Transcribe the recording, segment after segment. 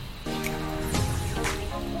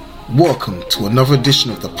Welcome to another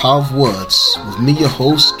edition of The Power of Words with me, your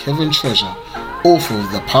host, Kevin Treasure, author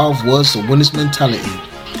of The Power of Words, The Winner's Mentality.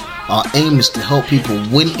 Our aim is to help people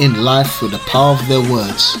win in life through the power of their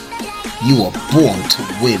words. You are born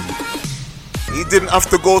to win. He didn't have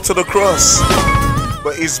to go to the cross,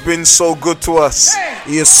 but he's been so good to us.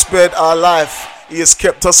 He has spared our life. He has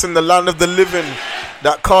kept us in the land of the living.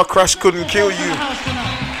 That car crash couldn't kill you.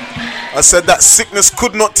 I said that sickness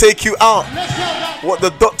could not take you out. What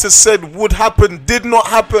the doctor said would happen did not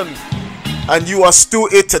happen. And you are still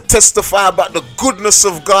here to testify about the goodness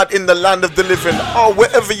of God in the land of the living. Oh,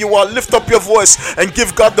 wherever you are, lift up your voice and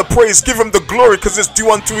give God the praise. Give him the glory because it's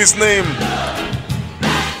due unto his name.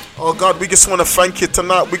 Oh God, we just want to thank you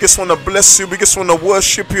tonight. We just want to bless you. We just want to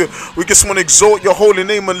worship you. We just want to exalt your holy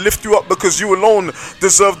name and lift you up because you alone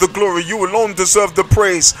deserve the glory. You alone deserve the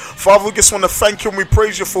praise. Father, we just want to thank you and we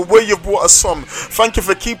praise you for where you've brought us from. Thank you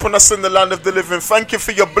for keeping us in the land of the living. Thank you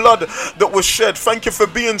for your blood that was shed. Thank you for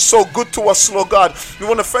being so good to us, Lord God. We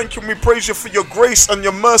want to thank you and we praise you for your grace and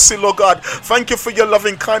your mercy, Lord God. Thank you for your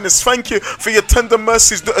loving kindness. Thank you for your tender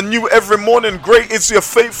mercies that are new every morning. Great is your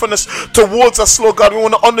faithfulness towards us, Lord God. We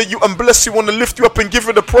want to honor you and bless you, want to lift you up and give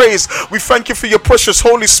you the praise. We thank you for your precious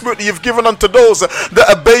Holy Spirit that you've given unto those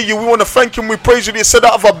that obey you. We want to thank you and we praise you that you said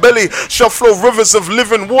out of our belly shall flow rivers of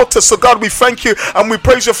living water. So God, we thank you and we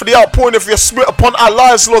praise you for the outpouring of your Spirit upon our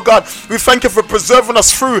lives, Lord God. We thank you for preserving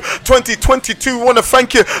us through 2022. We want to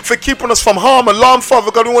thank you for keeping us from harm and alarm,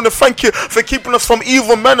 Father God. We want to thank you for keeping us from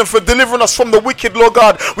evil men and for delivering us from the wicked, Lord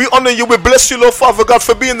God. We honor you, we bless you, Lord Father God,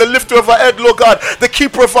 for being the lifter of our head, Lord God, the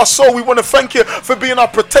keeper of our soul. We want to thank you for being our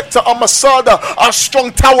protector, our Masada, our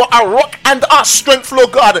strong tower, our rock and our strength,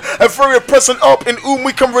 Lord God, a very present help in whom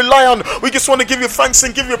we can rely on. We just want to give you thanks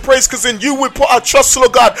and give you praise because in you we put our trust,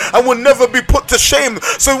 Lord God, and will never be put to shame.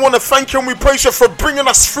 So we want to thank you and we praise you for bringing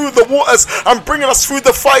us through the waters and bringing us through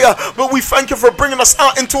the fire, but we thank you for bringing us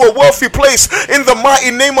out into a wealthy place in the mighty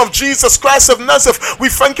name of Jesus Christ of Nazareth. We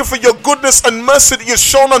thank you for your goodness and mercy that you've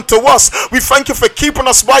shown unto us. We thank you for keeping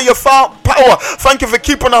us by your power. Thank you for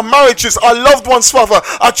keeping our marriages, our loved ones, Father,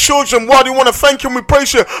 our children. Lord, we want to thank you and we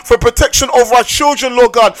praise you for protection over our children,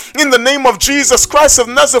 Lord God. In the name of Jesus Christ of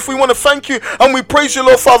Nazareth, we want to thank you and we praise you,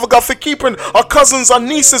 Lord Father God, for keeping our cousins, our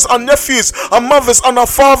nieces, our nephews, our mothers and our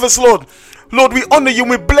fathers, Lord. Lord, we honor you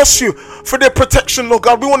and we bless you for their protection, Lord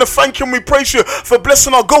God. We want to thank you and we praise you for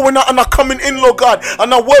blessing our going out and our coming in, Lord God,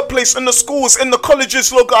 and our workplace, in the schools, in the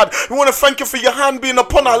colleges, Lord God. We want to thank you for your hand being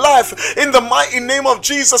upon our life. In the mighty name of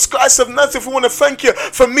Jesus Christ of Nazareth, we want to thank you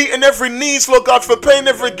for meeting every needs, Lord God, for paying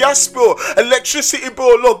every gas bill, electricity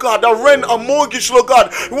bill, Lord God, our rent, our mortgage, Lord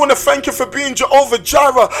God. We want to thank you for being Jehovah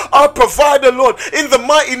Jireh, our provider, Lord. In the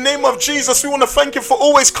mighty name of Jesus, we want to thank you for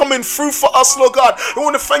always coming through for us, Lord God. We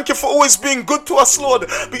want to thank you for always being good to us, Lord.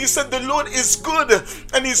 But you said the Lord is good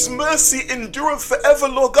and his mercy endureth forever,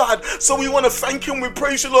 Lord God. So we want to thank you and we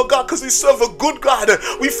praise you, Lord God, because we serve a good God.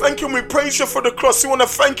 We thank you and we praise you for the cross. We want to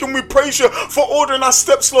thank you and we praise you for ordering our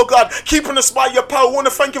steps, Lord God, keeping us by your power. We want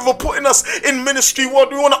to thank you for putting us in ministry, Lord.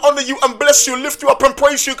 We want to honor you and bless you, lift you up and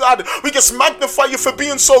praise you, God. We just magnify you for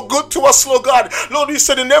being so good to us, Lord God. Lord, you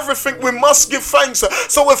said in everything we must give thanks.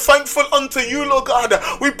 So we're thankful unto you, Lord God.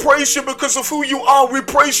 We praise you because of who you are. We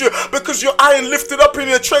praise you because your iron lifted up in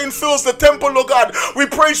your train fills the temple, Lord God. We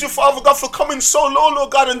praise you, Father God, for coming so low, Lord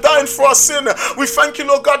God, and dying for our sin. We thank you,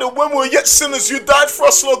 Lord God, that when we were yet sinners, you died for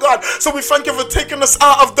us, Lord God. So we thank you for taking us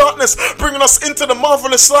out of darkness, bringing us into the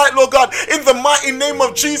marvelous light, Lord God. In the mighty name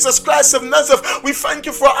of Jesus Christ of Nazareth, we thank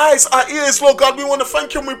you for our eyes, our ears, Lord God. We want to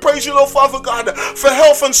thank you and we praise you, Lord Father God, for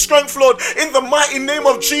health and strength, Lord. In the mighty name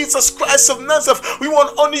of Jesus Christ of Nazareth, we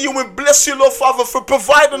want to honor you and bless you, Lord Father, for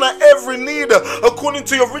providing our every need according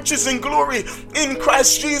to your riches and glory in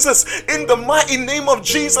Christ Jesus. In the mighty name of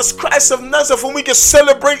Jesus Christ of Nazareth, and we can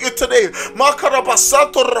celebrate you today.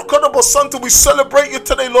 We celebrate you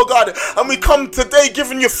today, Lord God, and we come today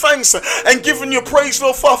giving you thanks and giving you praise,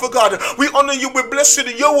 Lord Father God. We honor you, we bless you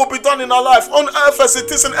that your will be done in our life on earth as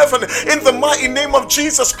it is in heaven. In the mighty name of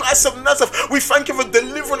Jesus Christ of Nazareth, we thank you for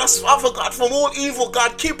delivering us, Father God, from all evil,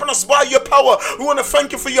 God, keeping us by your power. We want to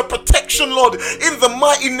thank you for your protection, Lord, in the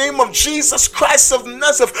mighty name of Jesus Christ of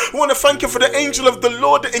Nazareth. We want to thank you for the angel of the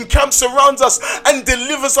Lord that encamps around us and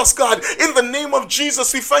delivers us, God. In the name of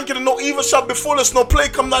Jesus, we thank you that no evil shall befall us, no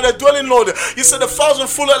plague come nigh thy dwelling, Lord. You said 1,000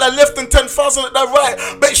 fall at thy left and 10,000 at thy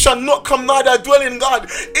right, but it shall not come nigh thy dwelling, God.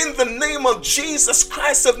 In the name of Jesus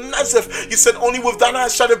Christ of Nazareth, you said only with thine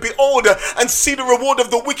eyes shall it behold and see the reward of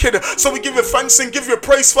the wicked. So we give you thanks and give you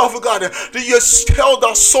praise, Father God, that you held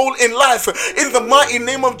our soul in life. In the mighty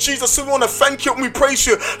name of Jesus, so we want to thank you and we praise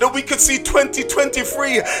you that we could see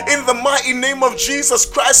 2023 in the the mighty name of Jesus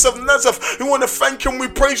Christ of Nazareth. We want to thank you and we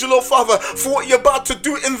praise you, Lord Father, for what you're about to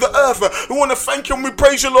do in the earth. We want to thank you and we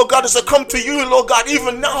praise you, Lord God, as I come to you, Lord God,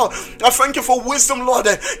 even now. I thank you for wisdom, Lord,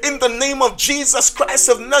 in the name of Jesus Christ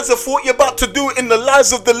of Nazareth, for what you're about to do in the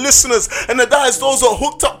lives of the listeners and the guys, those who are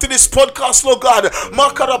hooked up to this podcast, Lord God.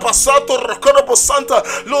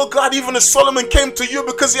 Lord God, even as Solomon came to you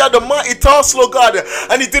because he had a mighty task, Lord God,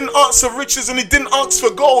 and he didn't ask for riches and he didn't ask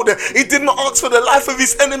for gold, he didn't ask for the life of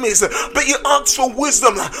his enemies, but he asked for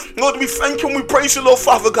wisdom. Lord, we thank you and we praise you, Lord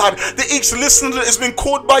Father God, that each listener that has been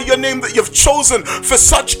called by your name, that you've chosen for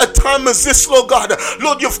such a time as this, Lord God.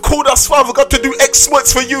 Lord, you've called us, Father God, to do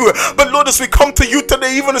exploits for you. But Lord, as we come to you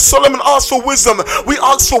today, even as Solomon asked for wisdom, we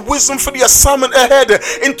ask for wisdom for the assignment ahead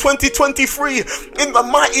in 2023. In the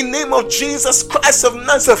mighty name of Jesus Christ of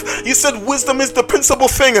Nazareth, you said wisdom is the principal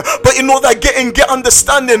thing, but in all that get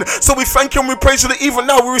understanding. So we thank you and we praise you that even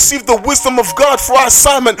now we receive the wisdom of God for our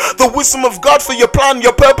assignment, the wisdom of God for your plan,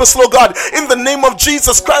 your purpose, Lord God. In the name of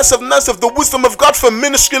Jesus Christ of Nazareth, the wisdom of God for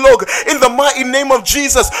ministry, Lord. In the mighty name of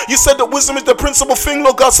Jesus, you said that wisdom is the principal thing,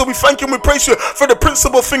 Lord God. So we thank you and we praise you for the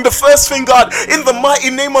principal thing, the first thing, God. In the mighty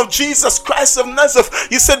name of Jesus Christ of Nazareth,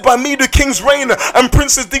 you said by me the kings reign and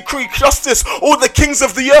princes decree justice, all the kings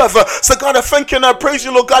of the earth. So God, I thank you and I praise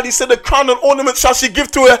you, Lord God. You said the crown and ornament shall she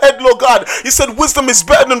give to her head, Lord God. You said wisdom is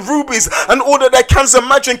better than rubies, and all that I can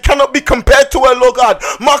imagine cannot be compared to her, Lord God.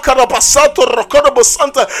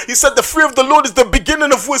 You said the fear of the Lord is the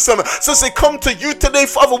beginning of wisdom. So as they come to you today,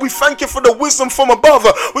 Father, we thank you for the wisdom from above,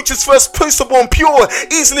 which is first peaceable and pure,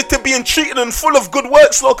 easily to be entreated and full of good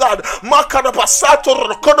works, Lord God.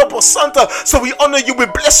 So we honor you, we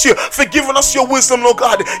bless you for giving us your wisdom, Lord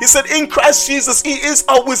God. You said in Christ Jesus, he is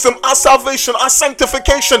our wisdom, our salvation, our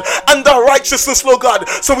sanctification, and our righteousness, Lord God.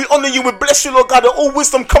 So we honor you, we bless you, Lord God, that all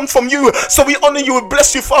wisdom comes from you. So we honor you, we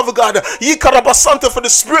bless you, Father God, for the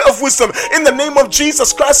spirit of wisdom, in the name of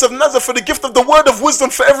Jesus Christ of Nazareth, for the gift of the word of wisdom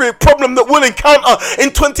for every problem that we'll encounter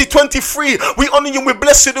in 2023. We honor you, we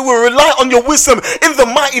bless you, that we rely on your wisdom in the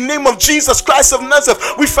mighty name of Jesus Christ of Nazareth.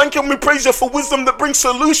 We thank you and we praise you for wisdom that brings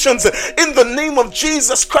solutions in the name of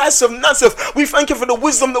Jesus Christ of Nazareth. We thank you for the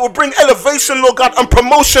wisdom that will bring elevation, Lord God, and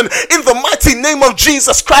promotion in the mighty name of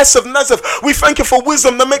Jesus Christ of Nazareth. We thank you for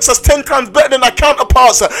wisdom that makes us 10 times better than our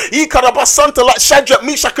counterparts, like Shadrach,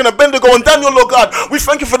 Meshach, and Abednego and Daniel, Lord God. We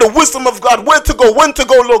thank you for the wisdom of God, where to go, when to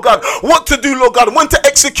go, Lord God, what to do, Lord God, when to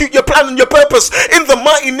execute your plan and your purpose in the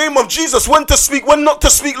mighty name of Jesus, when to speak, when not to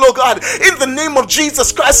speak, Lord God, in the name of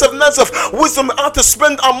Jesus Christ of Nazareth. Wisdom how to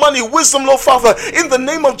spend our money, wisdom, Lord Father, in the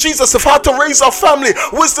name of Jesus, of how to raise our family,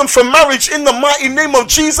 wisdom for marriage in the mighty name of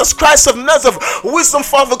Jesus Christ of Nazareth. Wisdom,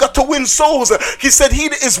 Father God, to win souls. He said he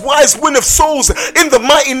that is wise winneth souls in the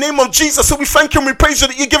mighty name of Jesus. So we thank you and we praise you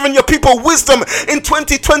that you're giving your people wisdom in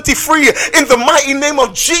 2023 in the mighty name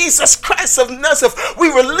of Jesus Christ of Nazareth. We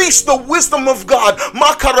release the wisdom of God.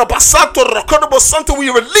 We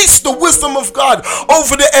release the wisdom of God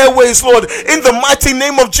over the airways, Lord, in the mighty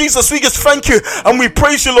name of Jesus. We just thank you and we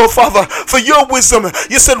praise you, Lord Father, for your wisdom.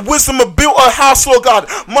 You said wisdom have built a house, Lord God.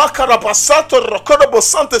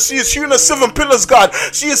 She has hewn the 7 pillars, God.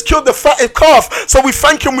 She has killed the fatted calf. So we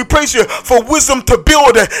thank you and we praise you for wisdom to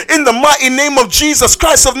build in the mighty name of Jesus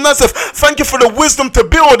Christ of Nazareth. Thank you for the wisdom to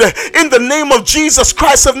build in the name of Jesus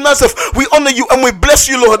Christ of Nazareth. We honor you and we bless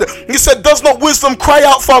you, Lord. You said, does not wisdom cry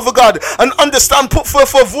out, Father God, and understand, put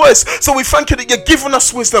forth a voice? So we thank you that you're giving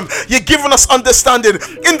us wisdom, you're giving us understanding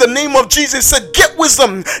in the name of Jesus. Said, get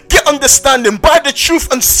wisdom, get understanding, buy the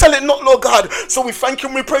truth and sell it not, Lord God. So we thank you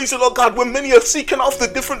and we praise you, Lord God. When many are seeking after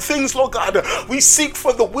different things, Lord God, we seek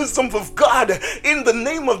for the wisdom of God in the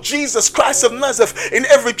name of Jesus Christ of Nazareth. In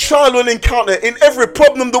every trial and encounter, in every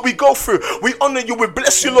problem that we go through, we honor you, we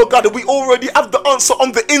bless you, Lord God, that we already have the answer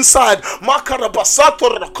on the inside.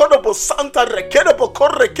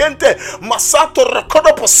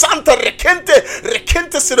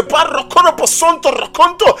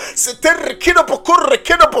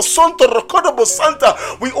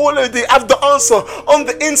 We already have the answer on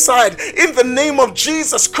the inside in the name of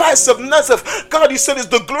Jesus Christ of Nazareth. God, you said it's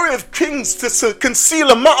the glory of kings to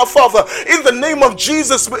conceal a matter, Father, in the name of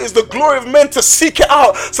Jesus, but it's the glory of men to seek it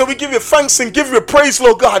out. So we give you thanks and give you praise,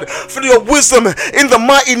 Lord God, for your wisdom in the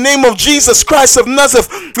mighty name of Jesus Christ of Nazareth.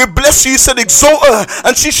 We bless you. You said, exalt her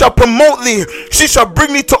and she shall promote thee. She shall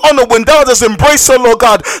bring thee to honor when thou dost embrace her, Lord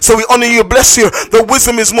God. So we honor you, bless you. The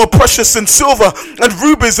wisdom is more precious than silver and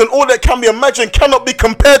rubies, and all that can be imagined cannot be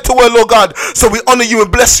compared to her, Lord God. So we honor you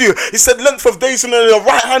and bless you. He said, length of days in your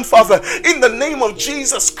right hand, Father, in the name of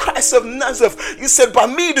Jesus Christ of Nazareth. You said, by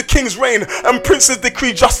me the kings reign and princes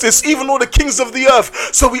decree justice, even all the kings of the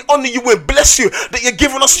earth. So we honor you and bless you that you're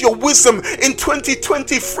giving us your wisdom in 2023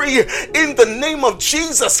 2023, in the name of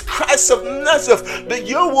Jesus Christ of Nazareth, that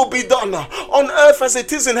your will be done on earth as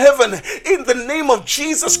it is in heaven. In the name of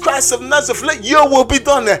Jesus Christ of Nazareth, let your will be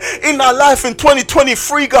done in our life in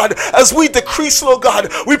 2023, God. As we decrease, Lord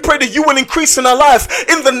God, we pray that you will increase in our life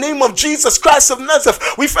in the name of Jesus Christ of Nazareth.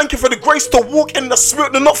 We thank you for the grace to walk in the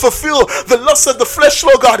Spirit and not fulfill the lust of the flesh,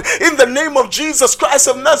 Lord God, in the name of Jesus Christ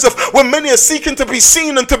of Nazareth. When many are seeking to be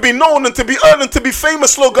seen and to be known and to be earned and to be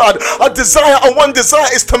famous, Lord God, our one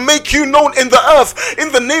desire is to make you known in the earth.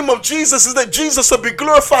 In the name of Jesus, is that Jesus will be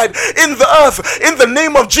glorified in the earth, in the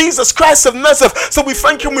name of Jesus Christ of Nazareth. So we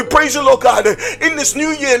thank you and we praise you, Lord God, in this new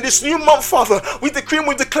year, in this new month, Father. We decree and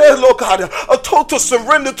we declare, Lord God, a total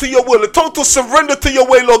surrender to your will, a total surrender to your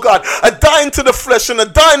way, Lord God, a dying to the flesh and a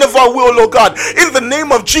dying of our will, Lord God, in the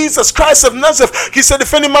name of Jesus Christ of Nazareth. He said,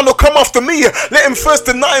 if any man will come after me, let him first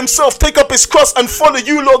deny himself, take up his cross and follow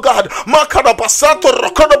you, Lord God. He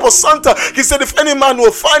said, if any man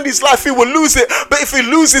will find his life, he will lose it, but if he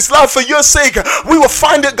loses his life for your sake, we will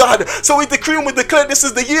find it, God. So we decree and we declare, this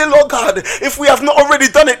is the year, Lord God, if we have not already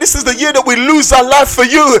done it, this is the year that we lose our life for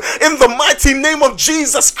you, in the mighty name of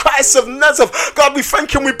Jesus Christ of Nazareth. God, we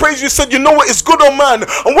thank you and we praise you. Said, you know what is good, O man,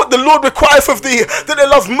 and what the Lord requireth of thee, that they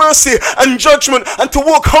love mercy and judgment, and to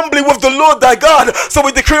walk humbly with the Lord thy God. So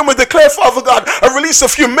we decree and we declare, Father God, a release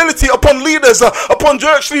of humility upon leaders, upon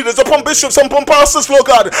church leaders, upon bishops, upon pastors, Lord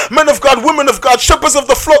God, men of God, women of God, shepherds of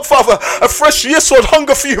the flock, Father, a fresh yesod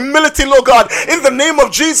hunger for humility, Lord God, in the name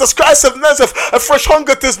of Jesus Christ of Nazareth, a fresh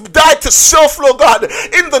hunger to die to self, Lord God,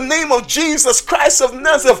 in the name of Jesus Christ of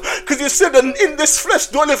Nazareth, because you said that in this flesh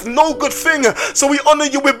dwelleth no good thing. So we honor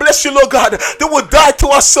you, we bless you, Lord God, that we'll die to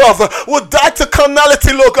ourselves, we'll die to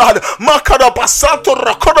carnality, Lord God.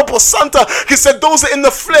 He said those that in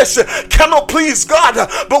the flesh cannot please God,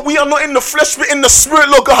 but we are not in the flesh but in the Spirit,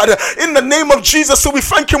 Lord God, in the name of Jesus. So we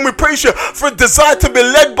thank you and we praise you for a desire to be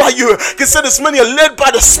led by you. He said as many are led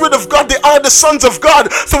by the Spirit of God, they are the sons of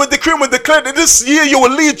God. So we decree and we declare that this year you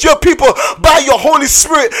will lead your people by your Holy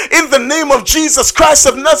Spirit, in the name of Jesus Christ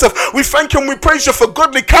of Nazareth. We thank you and we praise you for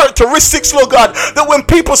godly characteristics, Lord God, that when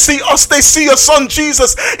people see us, they see your Son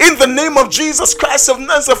Jesus, in the name of Jesus Christ of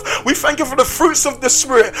Nazareth. We thank you for the fruits of the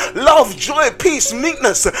Spirit: love, joy, peace,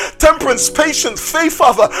 meekness, temperance, patience, faith,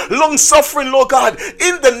 Father, long suffering, Lord God,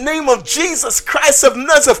 in the name of Jesus Christ of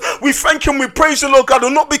Nazareth. We thank you and we praise you, Lord God. Will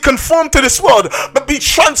not be conformed to this world, but be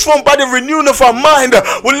transformed by the renewing of our mind.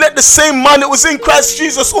 We'll let the same mind that was in Christ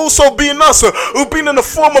Jesus also be in us, who've been in the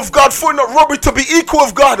form of God, for not robbery to be equal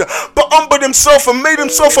of God, but humbled himself and made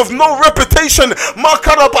himself of no reputation.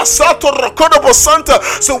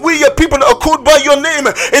 So we, your people that are called by your name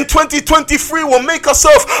in 2023, will make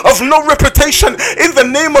ourselves of no reputation in the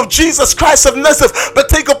name of Jesus Christ of Nazareth, but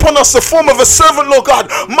take upon us the form of a servant, Lord God.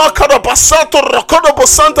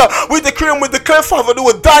 We decree and we declare, Father, that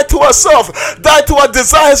we'll die to ourselves, die to our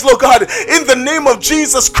desires, Lord God, in the name of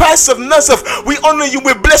Jesus Christ of Nazareth. We honor you,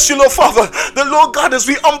 we bless you, Lord Father. The Lord God, as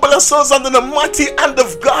we humble ourselves under the mighty hand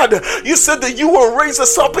of God, you said that you will raise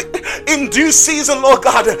us up in due season, Lord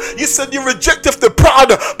God. You said you rejecteth the proud,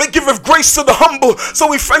 but giveth grace to the humble. So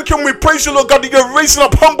we thank you and we praise you, Lord God, that you're raising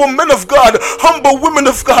up humble men of God, humble women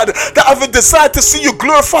of God, that have a desire to see you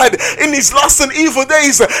glorified in these last and evil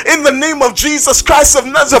days, in the name of Jesus Christ of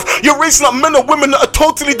Nazareth. You're raising up men and women that are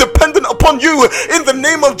totally dependent upon you, in the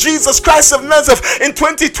name of Jesus Christ of Nazareth. In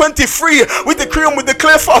 2023, we decree and we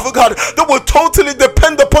declare, Father God, that we'll totally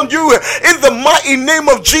depend upon you, in the mighty name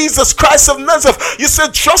of Jesus Christ of Nazareth. You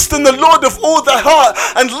said, trust in the Lord of all thy heart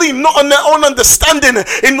and lean not on their own understanding.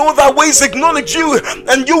 In all thy ways acknowledge you,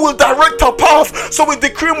 and you will direct our path. So we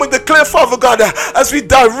decree and we declare, Father God, as we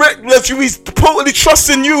totally trust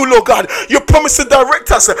in you, Lord God, you promise to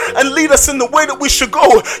direct us and lead us in the way that we should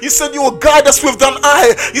go. You said you will guide us with thine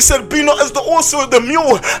eye. You said, be not as the horse or the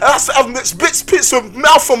mule, as to have bits, pits with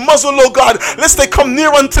mouth and muzzle, Lord God, lest they come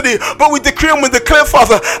near unto thee. But we decree and we declare,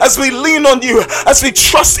 Father, as we lean on you, as we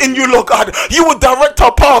trust in you, Lord God, you will direct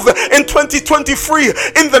our path in 2023,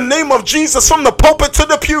 in the name of Jesus. From the pulpit to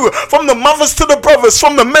the pew, from the mothers to the brothers,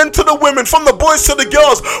 from the men to the women, from the boys to the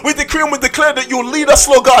girls, we decree and we declare that you'll lead us,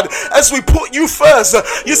 Lord God, as we put you first.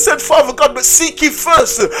 You said, Father God, but seek ye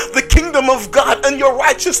first the kingdom of God and your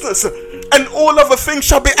righteousness, and all other things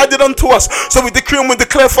shall be added unto us. So we decree and we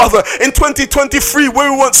declare, Father, in 2023,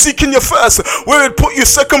 where we weren't seeking you first, where we put you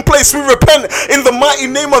second place, we repent in the mighty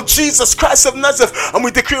name of Jesus Christ of Nazareth, and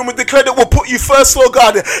we decree and we declare that we'll put you first, Lord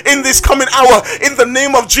God, in this coming hour, in the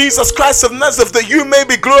name of Jesus Christ of Nazareth, that you may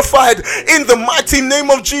be glorified in the mighty name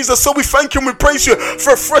of Jesus. So we thank you and we praise you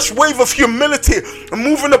for a fresh wave of humility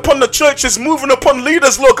moving upon the churches, moving upon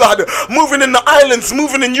leaders, Lord God, moving in the islands,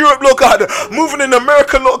 moving in Europe, Lord God, moving in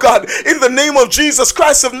America, Lord God, in in the name of Jesus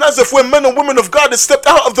Christ of Nazareth, where men and women of God have stepped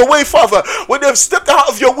out of the way, Father, where they have stepped out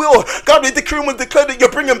of your will, God, we decree and we declare that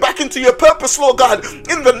you're bringing back into your purpose, Lord God,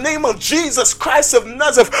 in the name of Jesus Christ of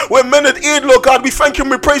Nazareth, where men had erred, Lord God, we thank you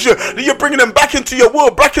and we praise you that you're bringing them back into your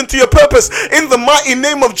will, back into your purpose, in the mighty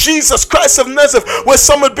name of Jesus Christ of Nazareth, where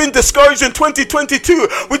some had been discouraged in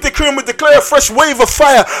 2022, we decree and we declare a fresh wave of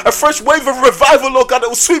fire, a fresh wave of revival, Lord God, that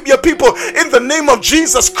will sweep your people in the name of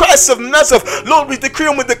Jesus Christ of Nazareth. Lord, we decree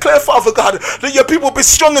and we declare, Father God, that your people be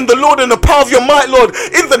strong in the Lord and the power of your might, Lord,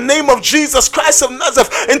 in the name of Jesus Christ of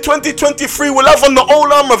Nazareth. In 2023, we'll have on the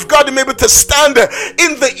whole armor of God and be able to stand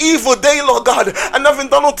in the evil day, Lord God, and having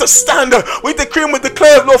done all to stand, we decree and we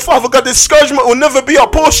declare, Lord Father God, discouragement will never be our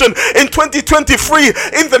portion in 2023.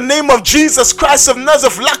 In the name of Jesus Christ of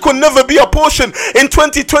Nazareth, lack will never be our portion in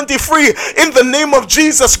 2023. In the name of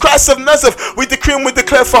Jesus Christ of Nazareth, we decree and we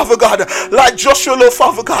declare, Father God, like Joshua, Lord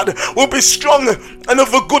Father God, we'll be strong and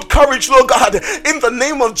of a good courage, Lord God, in the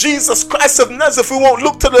name of Jesus Christ of Nazareth. We won't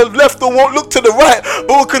look to the left or won't look to the right, but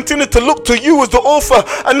we'll continue to look to you as the author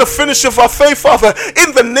and the finisher of our faith, Father,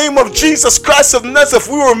 in the name of Jesus Christ of Nazareth.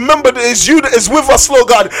 We will remember that it's you that is with us, Lord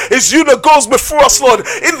God, it's you that goes before us, Lord,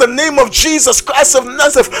 in the name of Jesus Christ of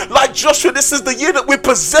Nazareth. Like Joshua, this is the year that we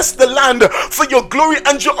possess the land for your glory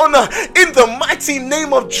and your honor, in the mighty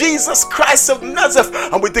name of Jesus Christ of Nazareth.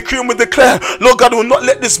 And we decree and we declare, Lord God, will not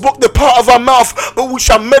let this book depart of our mouth, but we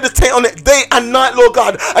shall meditate on it day and night, Lord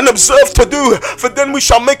God, and observe to do, for then we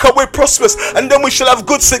shall make our way prosperous, and then we shall have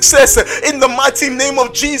good success, in the mighty name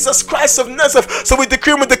of Jesus Christ of Nazareth. So we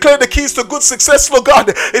decree and we declare the keys to good success, Lord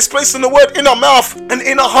God, is placed in the word in our mouth and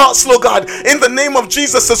in our hearts, Lord God, in the name of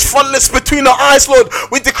Jesus, as frontlets between our eyes, Lord.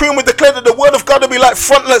 We decree and we declare that the word of God will be like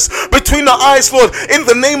frontlets between our eyes, Lord, in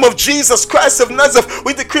the name of Jesus Christ of Nazareth.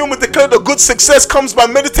 We decree and we declare that good success comes by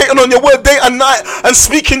meditating on your word day and night and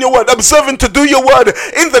speaking your word, observing to do your word,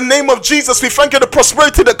 in the name of Jesus. We thank you the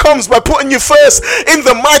prosperity that comes by putting you first, in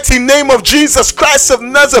the mighty name of Jesus Christ of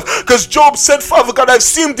Nazareth, because Job said, Father God, I've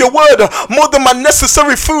esteemed your word more than my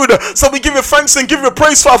necessary food. So we give you thanks and give you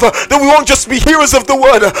praise, Father, that we won't just be hearers of the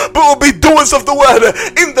word, but we'll be doers of the word,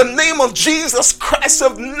 in the name of Jesus Christ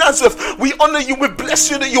of Nazareth. We honor you, we bless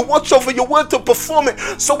you that you watch over your word to perform it.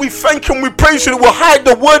 So we thank you and we praise you that we'll hide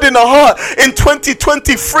the word in our heart in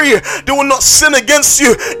 2023. They will not sin against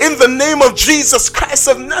you, in the name of Jesus Christ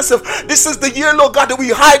of Nazareth. This is the year, Lord God, that we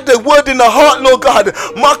hide the word in our heart, Lord God.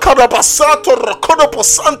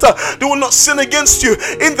 They will not sin against you,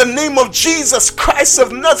 in the name of Jesus Christ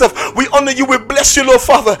of Nazareth. We honor you, we bless you, Lord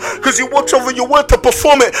Father, because you watch over your word to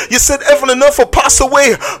perform it. You said heaven and earth will pass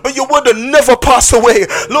away, but your word will never pass away.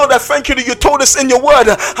 Lord, I thank you that you told us in your word,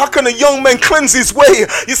 how can a young man cleanse his way?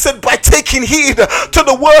 You said by taking heed to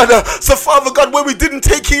the word. So Father God, where we didn't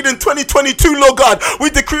take heed in 2022, Lord God, we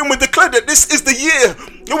decree and we declare that this is the year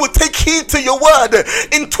you will take heed to your word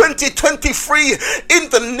in 2023, in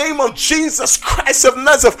the name of Jesus Christ of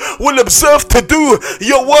Nazareth. We'll observe to do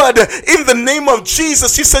your word, in the name of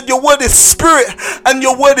Jesus. You said your word is spirit and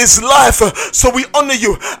your word is life. So we honor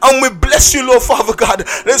you and we bless you, Lord Father God,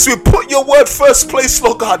 as we put your word first place,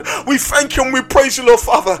 Lord God. We thank you and we praise you, Lord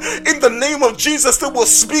Father, in the name of Jesus, that will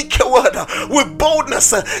speak your word with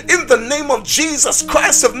boldness, in the name of Jesus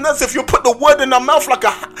Christ of Nazareth. You put the word in our mouth like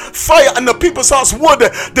a fire, and the people's hearts would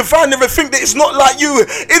divine everything that is not like you,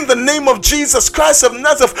 in the name of Jesus Christ of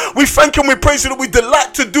Nazareth. We thank you and we praise you that we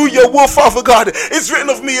delight to do your will, Father God. It's written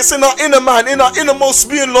of me, it's in our inner man, in our innermost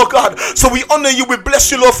being, Lord God. So we honor you, we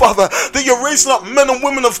bless you, Lord Father, that you're raising up men and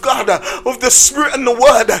women of God with the spirit and the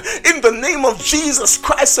word, in the name of Jesus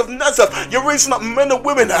Christ of Nazareth. You're raising up men and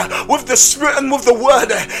women with the spirit and with the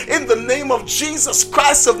word, in the name of Jesus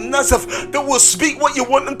Christ of Nazareth, that will speak what you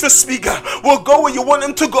want them to speak, will go where you want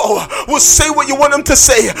them to go, will say what you want them to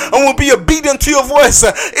say, and will be obedient to your voice,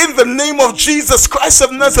 in the name of Jesus Christ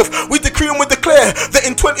of Nazareth. We decree and we declare that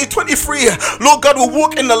in 2023, Lord God, will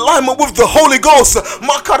walk in alignment with the Holy Ghost.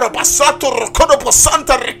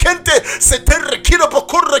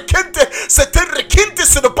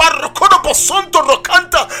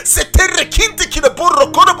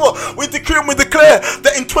 We decree and we declare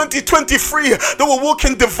that in 2023, that will walk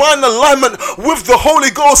in divine alignment with the Holy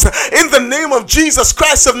Ghost, in the name of Jesus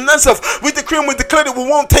Christ of Nazareth. We decree and we declare that we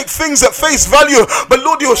won't take things at face value, but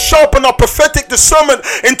Lord, you'll sharpen our prophetic discernment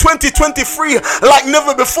in 2023 like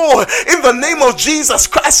never before, in the name of Jesus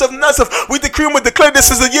Christ of Nazareth. We decree and we declare this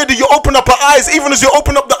is the year that you open up our eyes, even as you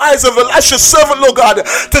open up the eyes of Elisha's servant, Lord God,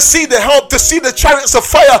 to see the help, to see the chariots of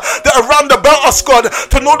fire that are round about us, God,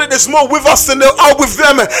 to know that there's more with us than there are with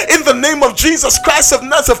them, in the name of Jesus Christ of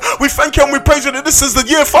Nazareth. We thank you and we praise you that this is the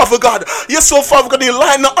year, Father God. Yes, oh Father God,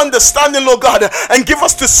 enlighten our understanding, Lord God, and give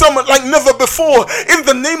us discernment like never before. In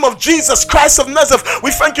the name of Jesus Christ of Nazareth,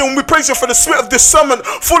 we thank you and we praise you for the spirit of discernment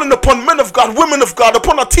falling upon men of God, women of God,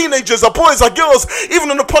 upon our teenagers, our boys, our girls,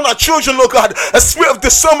 even upon our children, Lord God. A spirit of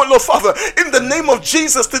discernment, Lord Father, in the name of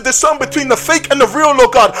Jesus, to discern between the fake and the real,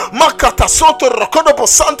 Lord God. Makata soto rokodobo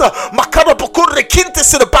santa, makada boku rekinte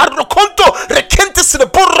se de barro conto, rekinte se de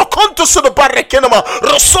borro conto se de barre kenema,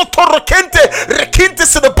 rosoto rekinte, rekinte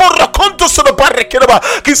se de borro conto se de barre kenema.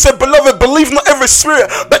 He said, beloved, believe not every spirit,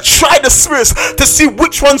 but try the spirits to see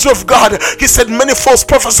which ones are of God. He said, many false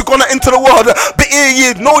prophets are gonna enter the world, but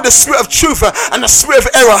ye know the spirit of truth and the spirit of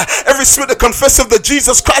error. Every spirit that confesses that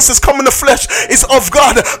Jesus Christ has come in the flesh is of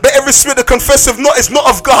God, but every spirit that confesses not is not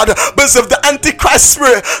of God, but is of the Antichrist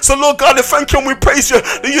spirit. So Lord God, I thank you and we praise you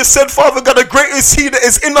that you said, Father God, the greater is he that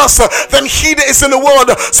is in us than he that is in the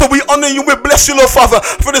world. So we honor you, we bless you, Lord Father,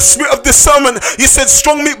 for the spirit of discernment. You said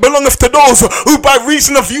strong meat belongeth to those who by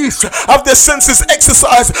reason of youth have their senses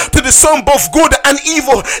exercised to discern both good and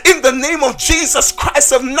evil, in the name of Jesus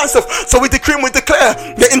Christ of Nazareth. So we decree and we declare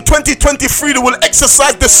that in 2023 they will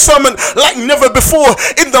exercise discernment like never before,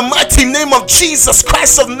 in the mighty name of Jesus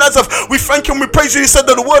Christ of Nazareth. We thank you and we praise you. You said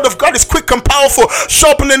that the word of God is quick and powerful,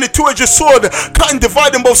 sharper than a two-edged sword, cutting,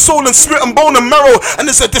 dividing both soul and spirit and bone and marrow, and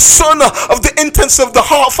is a discerner of the intents of the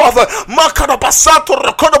heart, Father.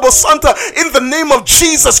 In the name of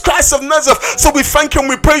Jesus Christ of Nazareth. So we thank you and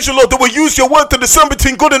we praise you, Lord, that we use your word to discern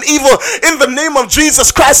between good and evil, in the name of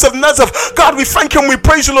Jesus Christ of Nazareth. God, we thank you and we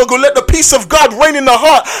praise you, Lord. Go let the peace of God reign in the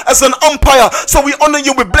heart as an umpire. So we honor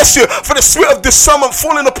you, we bless you for the spirit of discernment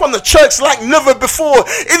falling upon the church like never before,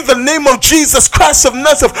 in the name of Jesus Christ of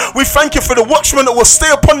Nazareth. We thank you for the watchmen that will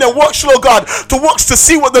stay upon their watch, Lord God, to watch to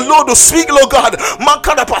see what the Lord will speak, Lord God.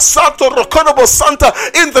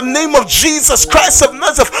 In the name of Jesus Christ of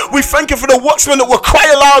Nazareth, we thank you for the watchmen that will cry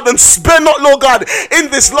aloud and spare not, Lord God, in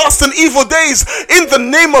these last and evil days, in the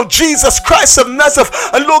name of Jesus Christ of Nazareth.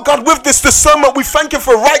 And Lord God, with this discernment, we thank you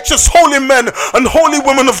for righteous holy men and holy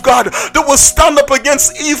women of God that will stand up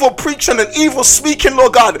against evil preaching and evil speaking,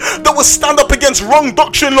 Lord God, that will stand up against wrong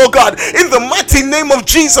doctrine, Lord God, in the mighty name of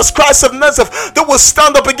Jesus Christ of Nazareth, that will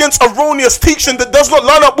stand up against erroneous teaching that does not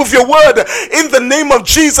line up with your word, in the name of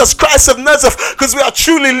Jesus Christ of Nazareth, because we are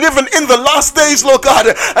truly living in the last days, Lord God.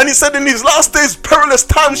 And he said in these last days perilous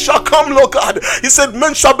times shall come, Lord God. He said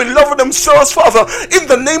men shall be loving themselves, Father, in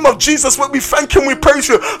the name of Jesus. But we thank you and we praise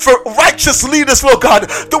you for righteous leaders, Lord God,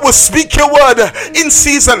 that will speak your word in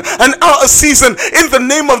season and out of season, in the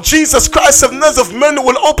name of Jesus Christ of Nazareth. Men that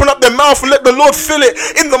will open up their mouth and let the Lord fill it,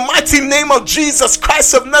 in the mighty name of Jesus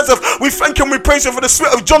Christ of Nazareth. We thank you and we praise you for the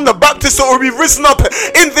spirit of John the Baptist that will be risen up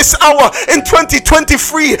in this hour in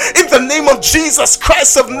 2023, in the name of Jesus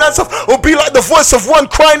Christ of Nazareth. Will be like the voice of one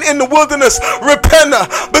crying in the wilderness, repent,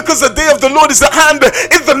 because the day of the Lord is at hand,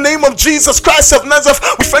 in the name of Jesus Christ of Nazareth.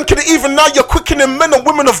 We thank you that even now you're quickening men and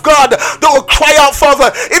women of God that will cry out,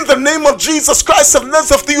 Father, in the name of Jesus Christ of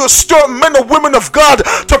Nazareth, that you will stir men and women of God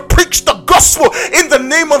to preach the gospel, in the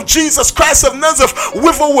name of Jesus Christ of Nazareth,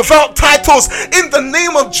 with or without titles, in the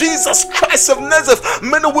name of Jesus Christ of Nazareth.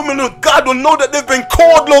 Men and women of God will know that they've been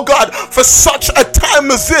called, Lord God, for such a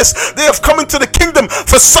time as this. They have come into the kingdom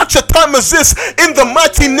for such a time as this, in the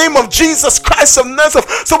mighty name of Jesus Christ of Nazareth.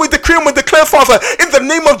 So we decree and we declare, Father, in the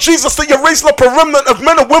name of Jesus, that you're raising up a remnant of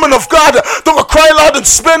men and women of God that will cry loud and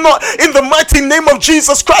spare not, in the mighty name of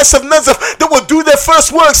Jesus Christ of Nazareth, that will do their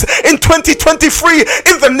first works in 2023,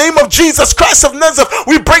 in the name of Jesus Christ of Nazareth.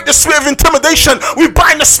 We break the spirit of intimidation, we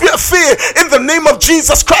bind the spirit of fear, in the name of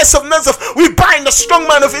Jesus Christ of Nazareth. We bind the strong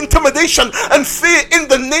man of intimidation and fear, in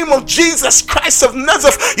the name of Jesus Christ of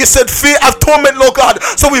Nazareth. You said fear have torment, Lord God,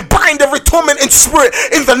 so we bind every torment in spirit,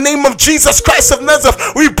 in the name of Jesus Christ of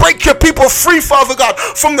Nazareth. We break your people free, Father God,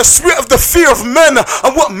 from the spirit of the fear of men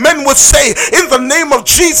and what men would say, in the name of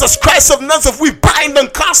Jesus Christ of Nazareth. We bind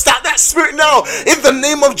and cast out that spirit now, in the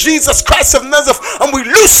name of Jesus Christ of Nazareth, and we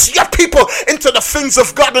loose your people into the things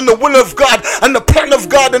of God and the will of God and the plan of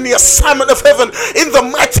God and the assignment of heaven, in the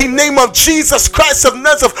mighty name of Jesus Christ of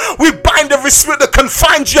Nazareth. We bind every spirit that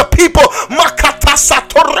confines your people.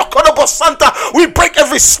 We break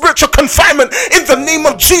every spiritual confinement in the name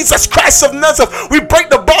of Jesus Christ of Nazareth. We break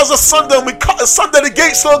the bars asunder and we cut asunder the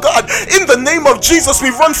gates, Lord God. In the name of Jesus,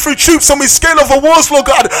 we run through troops and we scale over walls, Lord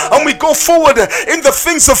God, and we go forward in the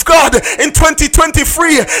things of God in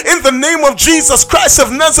 2023. In the name of Jesus Christ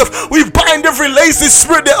of Nazareth, we bind every lazy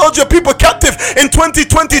spirit that held your people captive in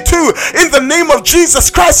 2022. In the name of Jesus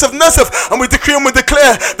Christ of Nazareth, and we decree and we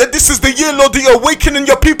declare that this is the year, Lord, that you're awakening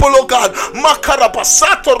your people, Lord God.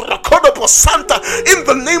 In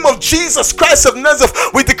the name of Jesus Christ of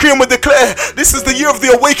Nazareth, we decree and we declare this is the year of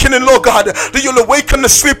the awakening, Lord God, that you'll awaken the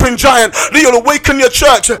sleeping giant, that you'll awaken your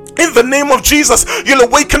church. In the name of Jesus, you'll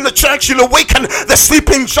awaken the church, you'll awaken the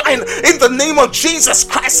sleeping giant. In the name of Jesus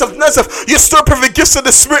Christ of Nazareth, you stir up every gift of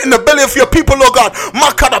the Spirit in the belly of your people, Lord God.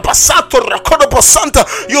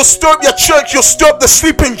 You'll stir up your church, you'll stir up the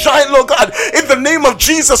sleeping giant, Lord God. In the name of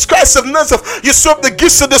Jesus Christ of Nazareth, you stir up the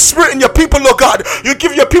gifts of the Spirit in your people, Lord God. You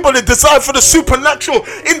give your people the desire for the supernatural.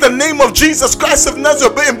 In the name of Jesus Christ of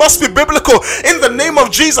Nazareth, but it must be biblical. In the name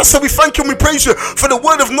of Jesus, so we thank you and we praise you for the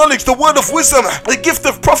word of knowledge, the word of wisdom, the gift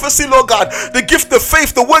of prophecy, Lord God, the gift of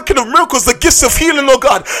faith, the working of miracles, the gifts of healing, Lord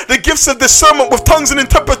God, the gifts of discernment with tongues and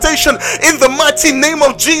interpretation. In the mighty name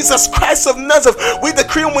of Jesus Christ of Nazareth, we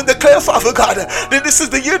decree and we declare, Father God, that this is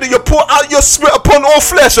the year that you pour out your Spirit upon all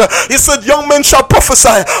flesh. You said young men shall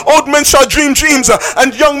prophesy, old men shall dream dreams,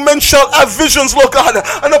 and young men shall have visions, Lord God.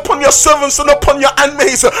 And upon your servants and upon your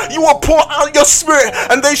handmaids, you will pour out your Spirit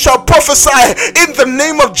and they shall prophesy. In the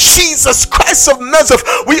name of Jesus Christ of Nazareth,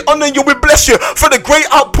 we honor you, we bless you for the great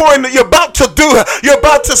outpouring that you're about to do. You're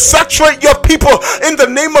about to saturate your people in the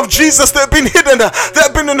name of Jesus. They've been hidden,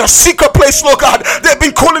 they've been in a secret place, Lord God. They've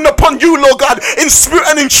been calling upon you, Lord God, in spirit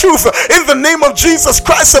and in truth. In the name of Jesus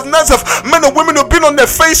Christ of Nazareth, men and women who've been on their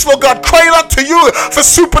face, Lord God, crying out to you for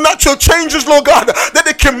supernatural changes, Lord God, that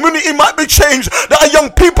the community might be changed, that our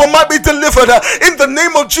young people might be delivered. In the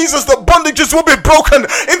name of Jesus, the bondages will be broken.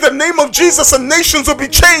 In the name of Jesus, and nations will be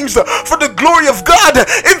changed for the glory of God.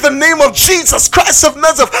 In the name of Jesus Christ of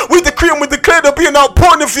Nazareth, we decree and we declare there'll be an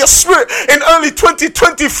outpouring of your Spirit in early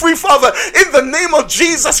 2023, Father. In the name of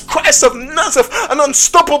Jesus Christ of Nazareth, an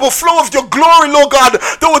unstoppable flow of your glory, Lord God,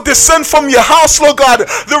 that will descend from your house, Lord God.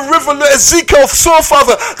 The river that Ezekiel saw,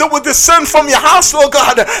 Father, that will descend from your house, Lord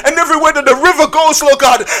God. And everywhere that the river goes, Lord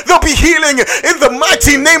God, there'll be healing in the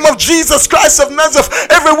mighty name of Jesus Christ of Nazareth.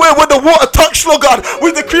 Everywhere where the water touched, Lord God,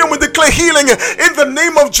 we decree and we declare healing in the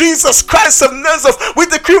name of Jesus Christ of Nazareth. We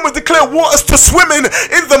decree and we declare waters to swim in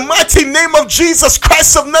the mighty name of Jesus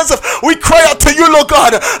Christ of Nazareth. We cry out to you, Lord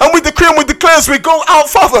God, and we decree and we declare as we go out,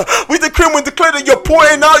 Father, we decree and we declare that you're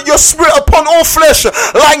pouring out your Spirit upon all flesh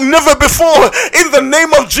like never before. In the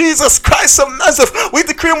name of Jesus Christ of Nazareth, we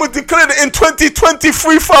decree and we declare that in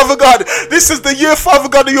 2023, Father God, this is the year, Father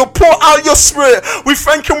God, that you'll pour out your Spirit. We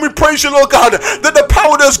thank you and we praise you, Lord God, that the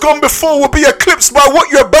power that's gone before will be eclipsed by what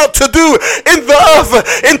you're about to do in the earth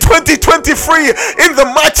in 2023. In the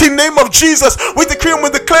mighty name of Jesus, we decree and we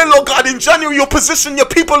declare, Lord God, in January you'll position your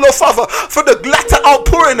people, Lord Father, for the latter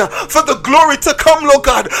outpouring, for the glory to come, Lord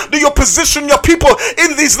God, that you'll position your people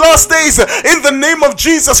in these last days in the name of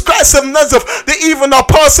Jesus Christ of Nazareth, that even our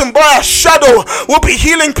passing by a shadow will be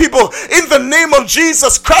healing people in the name of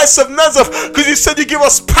Jesus Christ of Nazareth, because you said you give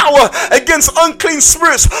us power against unclean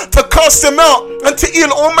spirits to cast them out and to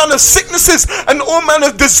heal all manner of sicknesses and all manner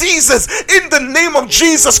of diseases in the name of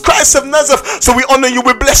Jesus Christ of Nazareth. So we honor you,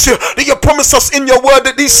 we bless you, that you promise us in your word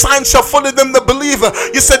that these signs shall follow them that believe.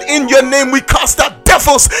 You said in your name we cast out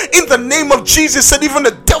devils in the name of Jesus. Said even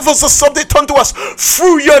the devils are subject unto us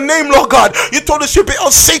through your name, Lord God. You told us you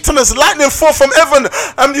beheld Satan as lightning fall from heaven,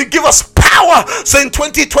 and you give us power. So in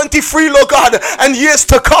 2023, Lord God, and years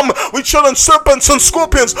to come, we shall on serpents and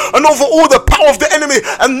scorpions and over all the power of the enemy,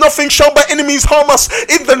 and nothing shall by enemies harm us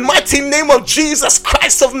in the mighty name of Jesus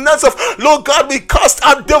Christ of Nazareth. Lord God, we cast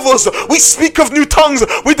out devils, we speak of new tongues,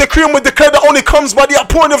 we decree and we declare that only comes by the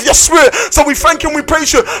outpouring of your Spirit. So we thank you and we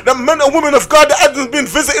praise you that men and women of God that haven't been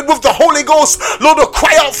visited with the Holy Ghost, Lord, will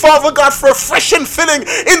cry out, Father God, for a fresh and filling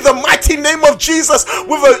in the mighty name of Jesus,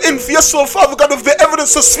 with an soul, Father God, of the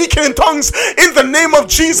evidence of speaking in tongues in the name of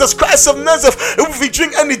Jesus Christ of Nazareth. If we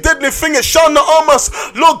drink any deadly thing, it shall not harm us.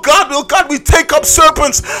 Lord God, we take up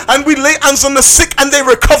serpents and we lay hands on the sick and they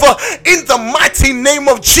recover in the mighty name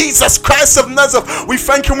of Jesus Christ of Nazareth. We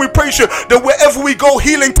thank you and we praise you that wherever we go,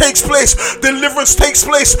 healing takes place, deliverance takes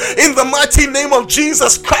place in the mighty name of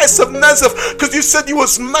Jesus Christ of Nazareth, because you said you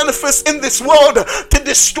was manifest in this world to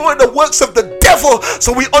destroy the works of the devil.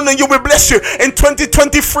 So we honor you, we bless you in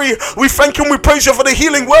 2023. We thank you and we praise you for the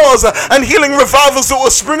healing wells and healing revivals that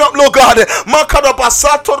will spring up, Lord God. Makara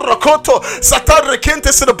basato rakoto satar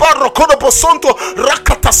rekente se de barro kono posonto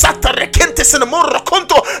rakata sata rekente se de morro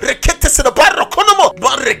konto rekente se de barro kono mo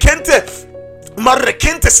bar rekente.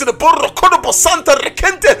 Marrequinte se de borro cono santa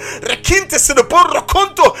requinte se de borro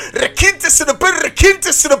conto, requinte se de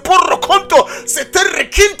berrequinte se de borro conto, se te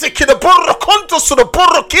requinte que de borro conto se de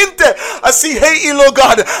borro quinte. I see Haiti, Lord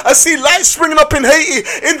God. I see light springing up in Haiti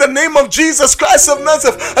in the name of Jesus Christ of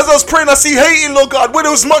Nazareth. As I was praying, I see Haiti, Lord God, where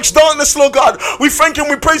there was much darkness, Lord God. We thank you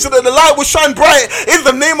and we praise you that the light will shine bright in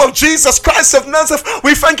the name of Jesus Christ of Nazareth.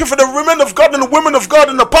 We thank you for the men of God and the women of God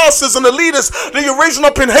and the pastors and the leaders that you're raising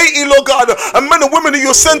up in Haiti, Lord God, and men and women that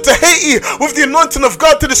you're sent to Haiti with the anointing of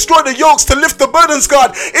God to destroy the yokes, to lift the burdens,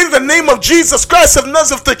 God, in the name of Jesus Christ of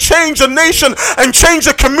Nazareth, to change a nation and change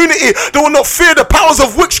a community that will not fear the powers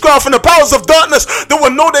of witchcraft and the powers of darkness, that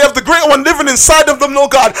will know they have the greater one living inside of them,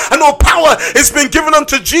 Lord God, and all power is being given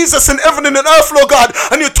unto Jesus in heaven and in earth, Lord God,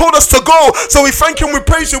 and you told us to go. So we thank you and we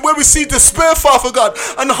praise you where we see despair, Father God,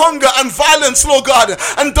 and hunger and violence, Lord God,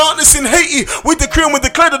 and darkness in Haiti. We decree and we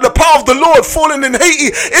declare that the power of the Lord falling in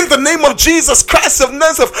Haiti in the name of Jesus Christ of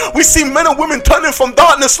Nazareth. We see men and women turning from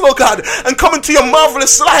darkness, Lord God, and coming to your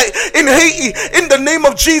marvelous light in Haiti in the name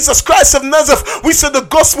of Jesus Christ of Nazareth. We see the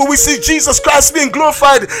gospel, we see Jesus Christ being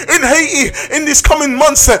glorified in Haiti in these coming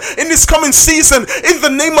months, in this coming season, in the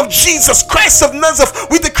name of Jesus Christ of Nazareth.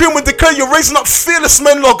 We decree and we declare you're raising up fearless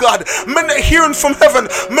men, Lord God, men that are hearing from heaven,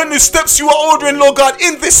 men whose steps you are ordering, Lord God,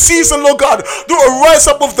 in this season, Lord God. Do a rise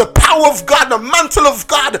up of the power of God, the mantle of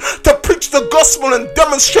God, to preach the gospel and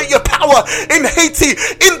demonstrate your power in Haiti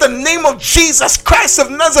in the name of Jesus Christ of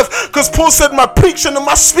Nazareth. Because Paul said, my preaching and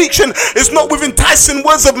my speaking is not with enticing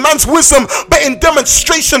words of man's wisdom, but in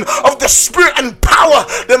demonstration of the spirit and power.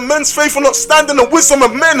 That men's faith will not stand in the wisdom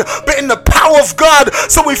of men, but in the power of God.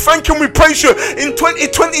 So we thank you and we praise you in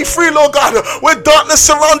 2023, Lord God, where darkness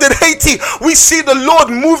surrounded Haiti. We see the Lord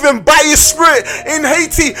moving by his spirit in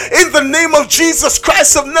Haiti in the name of Jesus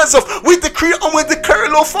Christ of Nazareth. We decree and we declare,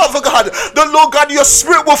 Lord Father God, the Lord God, your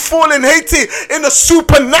spirit will fall in Haiti in a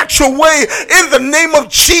supernatural way in the name of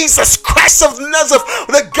Jesus Christ of Nazareth.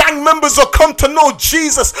 The gang members will come to know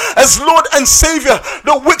Jesus as Lord and Savior.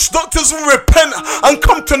 The witch doctors will repent and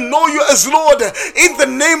come to know you as Lord in the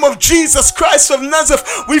name of Jesus Christ of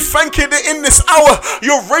Nazareth. We thank you that in this hour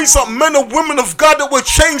you'll raise up men and women of God that will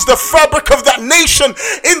change the fabric of that nation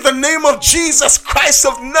in the name of Jesus Christ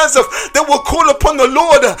of Nazareth, that will call upon the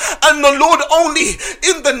Lord and the Lord only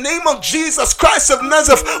in the name of Jesus Christ of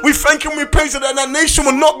Nazareth. We thank you and we praise you that that nation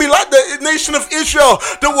will not be like the nation of Israel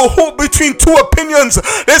that will hold between two opinions.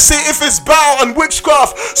 They say if it's Baal and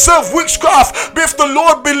witchcraft, serve witchcraft, but if the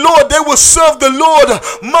Lord be Lord, they will serve the Lord.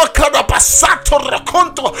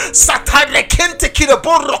 Satarekente ki de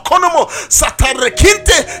borro konomo,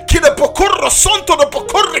 satarekente ki de bokorro sonto de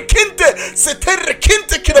bokorre kinte,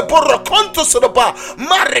 seterekente ki de borro konto se de ba,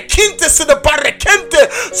 marekinte se de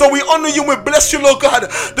barekente. So we honor you, we bless you, Lord God,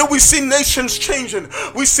 that we see nations changing.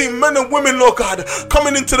 We see men and women, Lord God,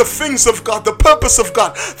 coming into the things of God, the purpose of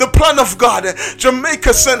God, the plan of God.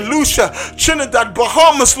 Jamaica, St. Lucia, Trinidad,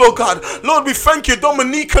 Bahamas, Lord God. Lord, we thank you.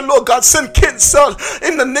 Dominica, Lord God, St. Kitts,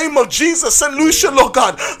 in the name of Jesus, St. Lucia, Lord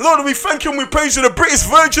God. Lord, we thank you and we praise you. The British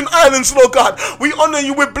Virgin Islands, Lord God. We honor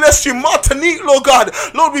you, we bless you. Martinique, Lord God.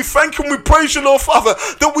 Lord, we thank you and we praise you, Lord Father,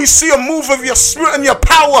 that we see a move of your spirit and your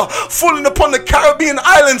power falling upon the Caribbean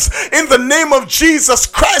islands in the name of Jesus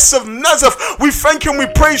Christ of Nazareth. We thank you and we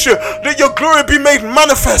praise you that your glory be made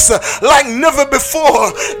manifest like never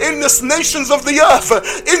before in the nations of the earth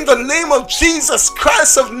in the name of Jesus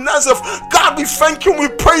Christ of Nazareth. God, we thank you and we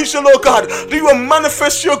praise you, Lord God, that you will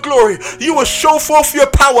manifest your glory, you will show forth your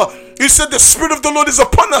power. You said the Spirit of the Lord is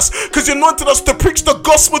upon us because you anointed us to preach the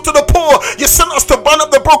gospel to the poor. You sent us to bind up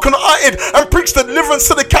the brokenhearted and preach deliverance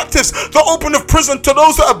to the captives, the open of prison to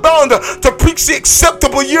those that are bound, to preach the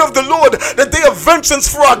acceptable year of the Lord, the day of vengeance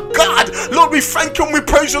for our God. Lord, we thank you and we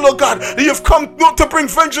praise you, Lord God, that you've come not to bring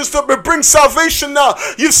vengeance, but bring salvation now.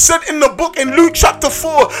 You've said in the book in Luke chapter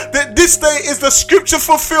 4 that this day is the scripture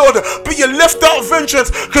fulfilled, but you left out vengeance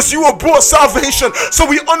because you were brought salvation. So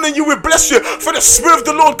we honor you, we bless you for the Spirit of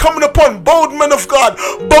the Lord coming upon bold men of God,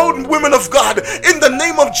 bold women of God, in the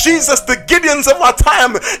name of Jesus, the Gideons of our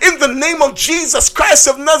time, in the name of Jesus Christ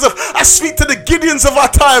of Nazareth. I speak to the Gideons of our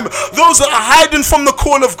time, those that are hiding from the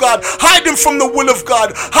call of God, hiding from the will of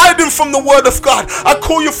God, hiding from the word of God. I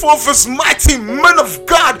call you forth as mighty men of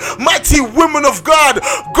God, mighty women of God.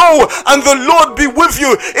 Go and the Lord be with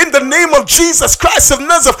you in the name of Jesus Christ of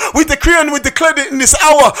Nazareth. We decree and we declare it in this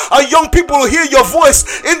hour. Our young people will hear your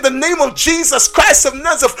voice in the name of Jesus Christ of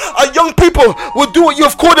Nazareth. Our young people will do what you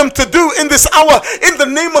have called them to do in this hour in the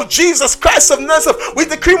name of Jesus Christ of Nazareth. We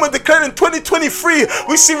decree and declare in 2023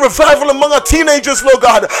 we see revival among our teenagers, Lord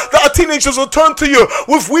God, that our teenagers will turn to you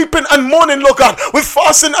with weeping and mourning, Lord God. We're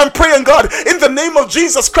fasting and praying, God, in the name of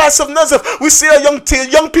Jesus Christ of Nazareth. We see our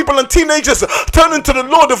young people and teenagers turning to the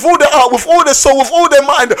Lord with all their heart, with all their soul, with all their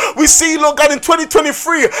mind. We see, Lord God, in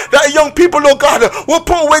 2023 that young people, Lord God, will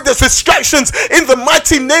put away the distractions in the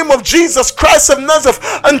mighty name of Jesus Christ of Nazareth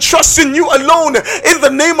and trust in you alone in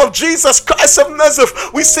the name of Jesus Christ of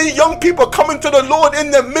Nazareth. We see young people coming to the Lord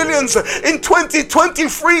in their millions in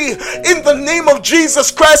 2023 in the name of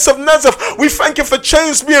Jesus Christ of Nazareth. We thank you for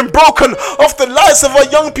chains being broken off the lives of our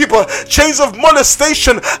young people, chains of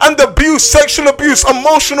molestation and abuse, sexual abuse,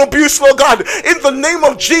 emotional abuse, Lord God, in the name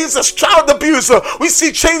of Jesus, child abuse. We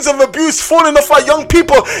see chains of abuse falling off our young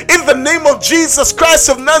people in the name of Jesus Christ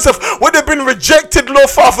of Nazareth, where they've been rejected, Lord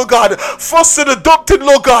Father God, fostered, adopted,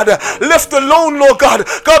 Lord God, left alone, Lord God.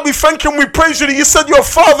 God, we thank you and we praise you that you said you're a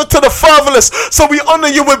father to the fatherless, so we honor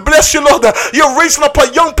you, we bless you, Lord. You're raising up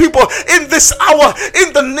our young people in this hour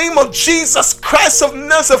in the name of Jesus Christ of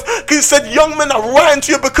Nazareth. You said young men are right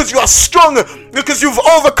to you because you are strong, because you've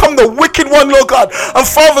overcome the wicked one, Lord God. And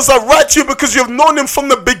fathers are right to you because you've known him from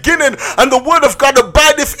the beginning, and the word of God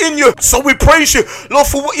abideth in you. So we praise you, Lord,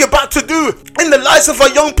 for what you're about to do in the lives of our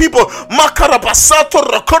young people.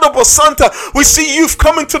 We see youth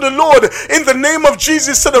coming to the Lord in the name of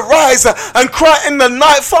Jesus, to arise and cry in the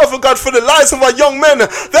night, Father God, for the lives of our young men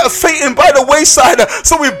that are fainting by the wayside.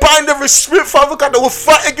 So we bind every spirit, Father God, that will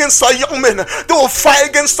fight against our young men, that will fight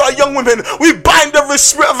against our young women. We bind every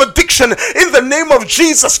spirit of addiction in the name of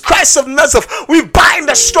Jesus Christ of Nazareth. We bind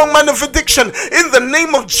a strong man of addiction in the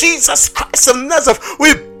name of Jesus Christ of Nazareth.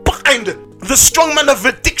 We bind the strong man of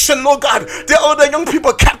addiction, Lord God. The other young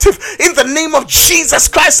people captive in the name of Jesus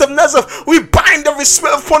Christ of Nazareth. We bind every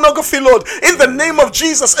spirit of pornography, Lord, in the name of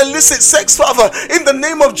Jesus. Illicit sex, Father, in the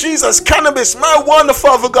name of Jesus. Cannabis, marijuana,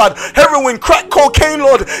 Father God, heroin, crack cocaine,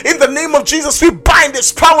 Lord, in the name of Jesus. We bind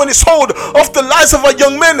its power and its hold off the lives of our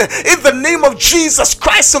young men in the name of Jesus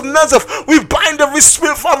Christ of Nazareth. We bind every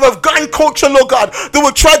spirit, Father, of gang culture, Lord God, that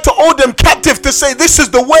will try to hold them captive to say this is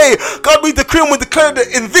the way. God, we decree and we declare that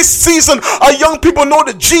in this season our young people know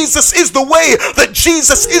that Jesus is the way, that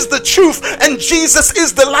Jesus is the truth, and Jesus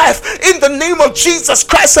is the life. In the name of Jesus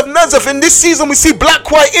Christ of Nazareth, in this season we see black,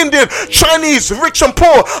 white, Indian, Chinese, rich and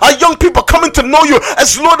poor, our young people coming to know you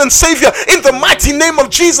as Lord and Savior in the mighty name of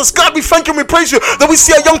Jesus. God, we thank you and we praise you that we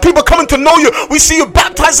see our young people coming to know you. We see you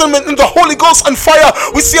baptizing them in the Holy Ghost and fire.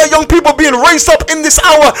 We see our young people being raised up in this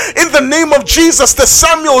hour in the name of Jesus. The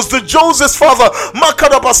Samuels, the Josephs, Father,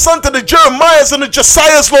 Makarabasanta, the Jeremiahs and the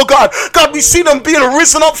Josiahs, Lord God. God, we see them being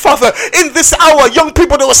risen up, Father, in this hour. Young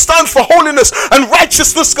people that will stand for holiness and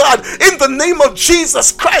righteousness, God, in the name of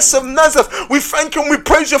Jesus Christ of Nazareth. We thank you and we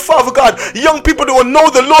praise you, Father God. Young people that will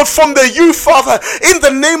know the Lord from their youth, Father, in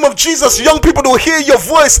the name of Jesus. Young people that will hear your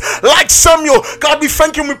voice like Samuel. God, we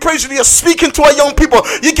thank you and we praise you that you're speaking to our young people.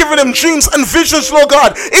 You're giving them dreams and visions, Lord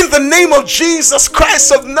God, in the name of Jesus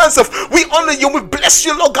Christ of Nazareth. We honor you and we bless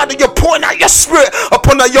you, Lord God, that you're pouring out your spirit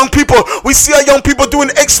upon our young people. We see our young people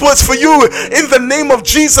doing exploits for you in the name of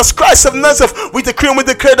Jesus Christ of Nazareth. We decree and we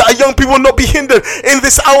declare that our young people will not be hindered in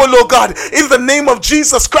this hour, Lord God, in the name of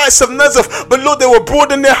Jesus Christ of Nazareth. But Lord, they will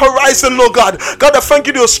broaden their horizon, Lord God. God, I thank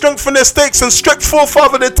you, they will strengthen their stakes and stretch forth,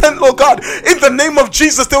 Father, their tent, Lord God. In the name of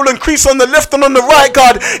Jesus, they will increase on the left and on the right,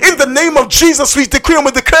 God. In the name of Jesus, we decree and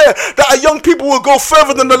we declare that our young people will go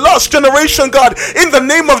further than the last generation, God. In the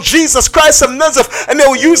name of Jesus Christ of Nazareth, and they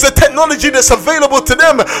will use the technology that's available to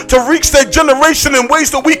them to reach their generation in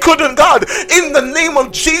ways that we couldn't, God. In the name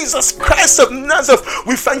of Jesus Christ of Nazareth,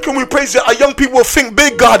 we thank you and we praise you. Our young people will think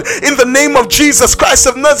big, God. In the name of Jesus Christ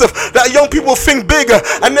of Nazareth, that our young people will think bigger,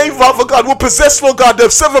 and they, Father God, will possess, Lord God, the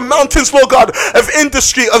 7 mountains, Lord God, of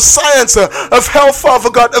industry, of science, of health, Father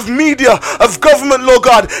God, of media, of government, Lord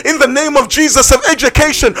God. In the name of Jesus, of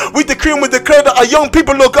education, we decree and we declare that our young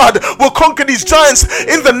people, Lord God, will conquer these giants.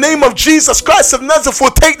 In the name of Jesus Christ of Nazareth,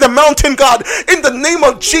 will take the mountain, God. In the name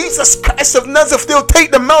of Jesus Christ of Nazareth, they'll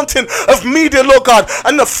take the mountain of media, Lord God,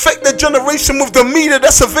 and affect the generation with the media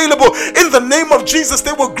that's available. In the name of Jesus,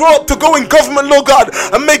 they will grow up to go in government, Lord God,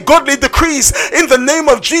 and make godly decrees. In the name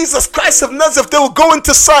of Jesus Christ of Nazareth, they will go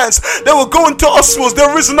into science, they will go into hospitals,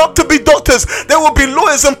 they're risen up to be doctors, they will be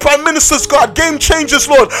lawyers and prime ministers, God, game changers,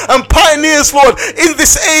 Lord, and pioneers, Lord, in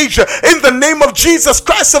this age. In the name of Jesus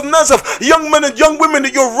Christ of Nazareth, young men and young women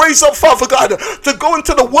that you'll raise up, Father God, to go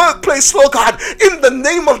into the workplace, Lord God. In the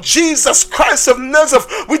name of Jesus Christ of Nazareth,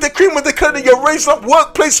 we decree and we declare that you're raising up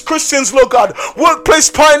workplace Christians, Lord God, workplace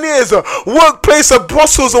pioneers, workplace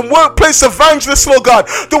apostles, and workplace evangelists, Lord God,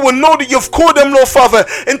 that will know that you've called them, Lord Father,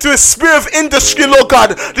 into a spirit of industry, Lord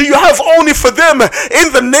God, that you have only for them.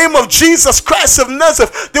 In the name of Jesus Christ of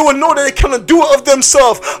Nazareth, they will know that they cannot do it of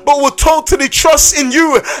themselves, but will totally trust in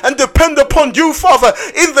you and depend depend upon you, Father,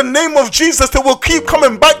 in the name of Jesus, that will keep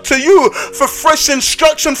coming back to you for fresh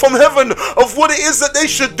instruction from heaven of what it is that they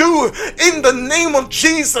should do. In the name of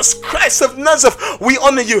Jesus Christ of Nazareth, we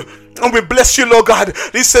honor you. And we bless you, Lord God.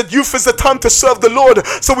 He said youth is the time to serve the Lord.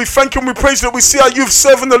 So we thank you and we praise you that we see our youth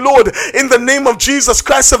serving the Lord in the name of Jesus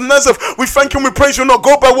Christ of Nazareth. We thank you and we praise you, not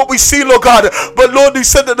go by what we see, Lord God, but Lord, you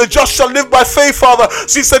said that the just shall live by faith, Father.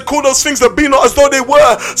 So you said call those things that be not as though they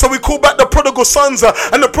were. So we call back the prodigal sons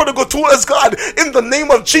and the prodigal daughters, God, in the name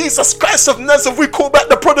of Jesus Christ of Nazareth. We call back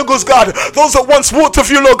the prodigals, God, those that once walked with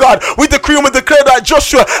you, Lord God. We decree and we declare that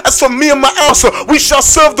Joshua, as for me and my house, we shall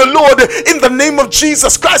serve the Lord in the name of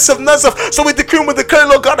Jesus Christ of Nazareth. So we decree and we declare,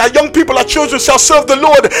 Lord God, our young people, our children shall serve the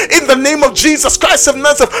Lord in the name of Jesus Christ of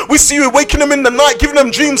Nazareth. We see you awaken them in the night, giving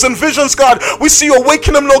them dreams and visions, God. We see you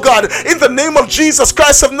awaken them, Lord God, in the name of Jesus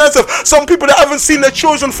Christ of Nazareth. Some people that haven't seen their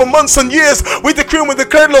children for months and years, we decree and we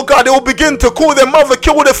declare, Lord God, they will begin to call their mother,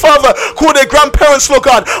 call their father, call their grandparents, Lord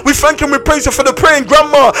God. We thank you and we praise you for the praying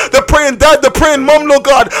grandma, the praying dad, the praying mom, Lord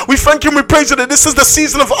God. We thank you and we praise you that this is the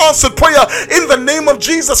season of answered prayer in the name of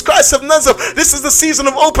Jesus Christ of Nazareth. This is the season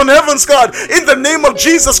of open heavens, God, in the name of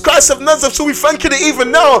Jesus Christ of Nazareth. So we thank you that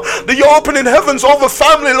even now that you're opening heavens over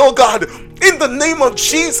family, Lord God, in the name of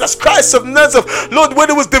Jesus Christ of Nazareth. Lord, where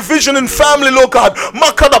there was division in family, Lord God,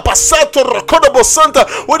 where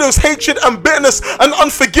there was hatred and bitterness and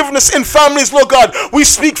unforgiveness in families, Lord God, we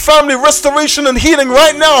speak family restoration and healing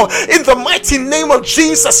right now in the mighty name of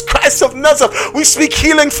Jesus Christ of Nazareth. We speak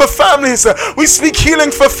healing for families. We speak healing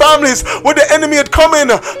for families where the enemy had come in.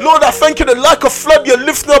 Lord, I thank you that like a flood you're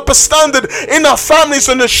lifting up a standard in our families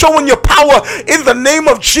and you're showing your power in the name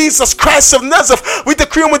of Jesus Christ of Nazareth. We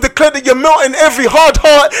decree and we declare that you're melting every hard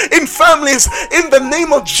heart in families in the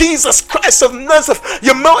name of Jesus Christ of Nazareth.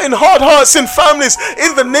 You're melting hard hearts in families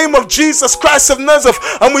in the name of Jesus Christ of Nazareth.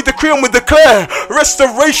 And we decree and we declare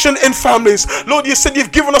restoration in families. Lord, you said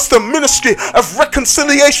you've given us the ministry of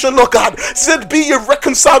reconciliation, Lord God. You said be ye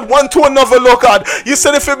reconciled one to another, Lord God. You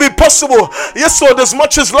said if it be possible, yes Lord, as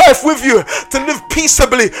much as life with you, to live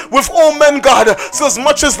peaceably with all men, God. So as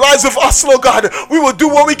much as lies with us, Lord God, we will do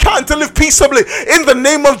what we can to live peaceably in the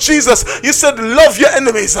name of Jesus. You said love your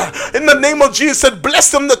enemies in the name of Jesus. Said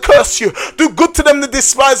bless them that curse you, do good to them that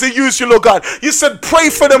despise and use you, Lord God. You said pray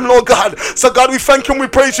for them, Lord God. So God, we thank you and we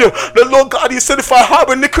praise you. The Lord God, you said if I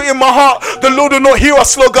harbor iniquity in my heart, the Lord will not hear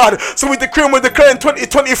us, Lord God. So we decree and we declare in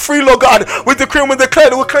 2023, Lord God, we decree and we declare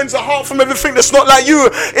that we'll cleanse the heart from everything that's not like you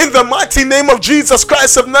in the mighty name of Jesus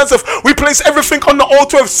Christ of Nazareth. We place everything on the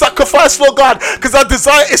altar of sacrifice, Lord God, because our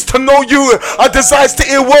desire is to know you. Our desire is to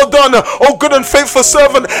hear well done, oh good and faithful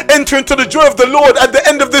servant, enter into the joy of the Lord at the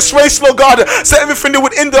end of this race, Lord God. So everything that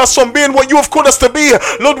would hinder us from being what you have called us to be,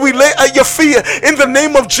 Lord, we lay at your feet in the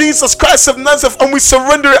name of Jesus Christ of Nazareth, and we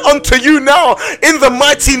surrender it unto you now in the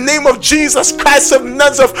mighty name of Jesus Christ of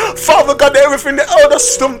Nazareth. Father God, everything that held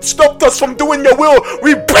us stopped us from doing your will,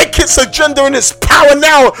 we break its agenda and its power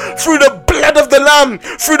now through the blood of the Lamb,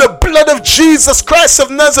 through the blood of Jesus Christ of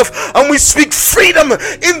Nazareth, and we speak freedom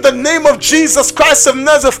in the name of Jesus Christ of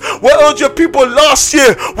Nazareth. What held your people last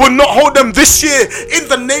year will not hold them this year in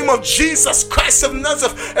the name of Jesus Christ of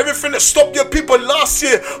Nazareth. Everything that stopped your people last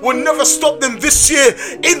year will never stop them this year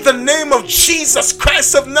in the name of Jesus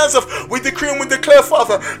Christ of Nazareth. We decree and we declare,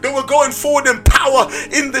 Father, that we're going forward in power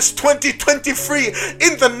in this 2023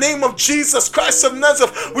 in the name of Jesus Christ of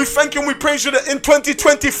Nazareth. We thank you and we praise you that in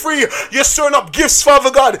 2023 you're stirring up gifts,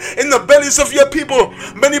 Father God, in the bellies of your people.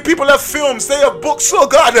 Many people have films, they have books, oh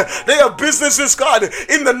God, they have businesses, God,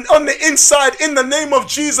 on the inside in the name of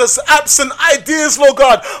Jesus, apps and ideas, Lord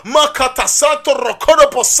God. Makata Santo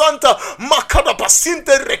Rokodobo Santa, Makada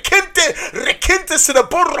Pasinte Rekente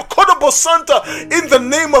Sidabor Rokodobo Santa, in the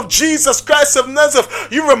name of Jesus Christ of Nazareth.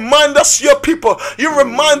 You remind us, your people, you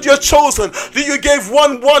remind your chosen that you gave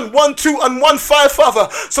 1, 1, 1, 2, and 1, 5, Father.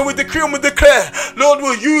 So we decree and we declare, Lord,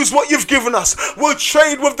 we'll use what you've given us. We'll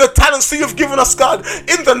trade with the talents that you've given us, God,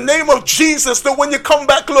 in the name of Jesus, that when you come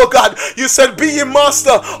back, Lord God, you said be ye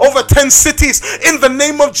master over 10 cities in the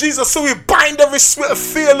name of Jesus. So we bind every spirit of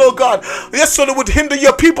fear, Lord God, yes, so that would hinder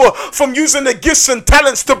your people from using their gifts and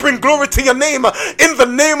talents to bring glory to your name in the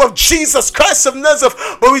name of Jesus Christ of Nazareth.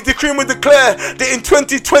 But we decree and we declare that in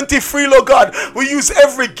 2023, Lord God, we use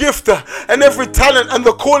every gift and every talent and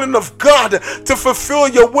the calling of God to fulfill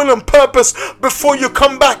your will and purpose before you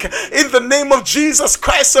come back in the name of Jesus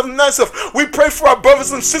Christ of Nazareth. We pray for our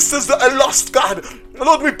brothers and sisters that are lost, God.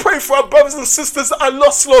 Lord, we pray for our brothers and sisters that are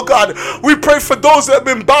lost, Lord God. We pray for those that have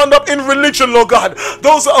been bound up in religion, Lord God.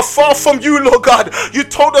 Those that are far from you, Lord God. You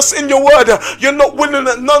told us in your word, you're not willing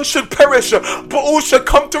that none should perish, but all should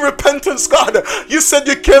come to repentance, God. You said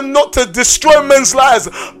you came not to destroy men's lives,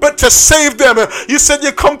 but to save them. You said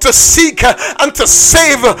you come to seek and to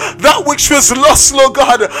save that which was lost, Lord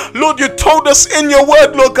God. Lord, you told us in your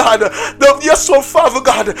word, Lord God, that yes, oh Father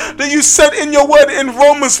God, that you said in your word in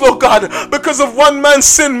Romans, Lord God, because of one man's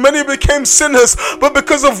sin, many became sinners, but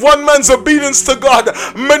because of one man's obedience to God,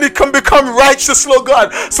 many can become righteous, Lord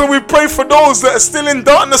God. So we pray for those that are still in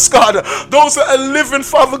darkness, God, those that are living,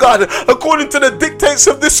 Father God, according to the dictates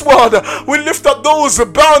of this world. We lift up those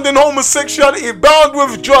bound in homosexuality, bound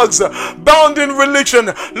with drugs, bound in religion,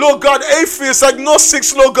 Lord God, atheists,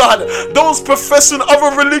 agnostics, Lord God, those professing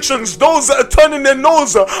other religions, those that are turning their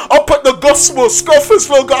nose up at the gospel, scoffers,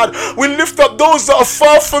 Lord God. We lift up those that are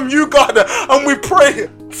far from you, God, and we pray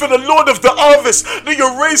for the Lord of the harvest, that you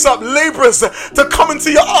raise up laborers to come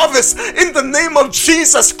into your harvest in the name of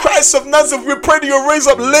Jesus Christ of Nazareth. We pray that you raise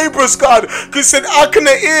up laborers, God, because you said, how can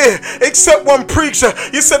they hear except one preach?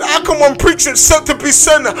 You said, how can one preach except to be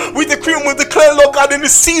sent? We decree and we declare, Lord God, in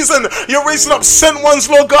this season, you're raising up sent ones,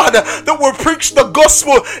 Lord God, that will preach the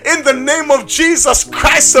gospel in the name of Jesus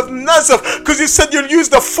Christ of Nazareth, because you said you'll use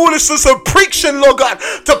the foolishness of preaching, Lord God,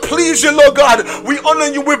 to please you, Lord God. We honor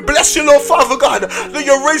you, we bless you, Lord Father God, that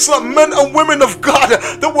you're raising up men and women of God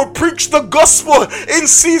that will preach the gospel in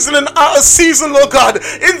season and out of season, Lord God,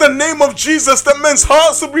 in the name of Jesus, that men's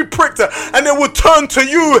hearts will be pricked and they will turn to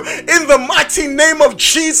you in the mighty name of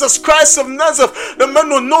Jesus Christ of Nazareth. The men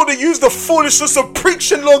will know to use the foolishness of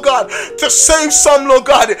preaching, Lord God, to save some, Lord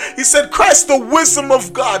God. He said, Christ, the wisdom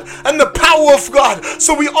of God and the power of God.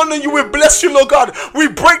 So we honor you, we bless you, Lord God. We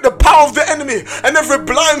break the power of the enemy and every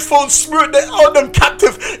blindfold spirit that held them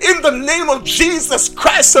captive in the name of Jesus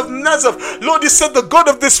Christ of Nazareth. Lord, you said the God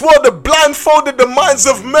of this world that blindfolded the minds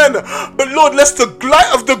of men, but Lord, lest the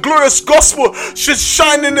light of the glorious gospel should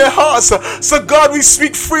shine in their hearts. So God, we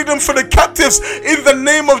speak freedom for the captives in the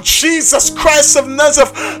name of Jesus Christ of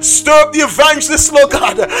Nazareth. Stir up the evangelists, Lord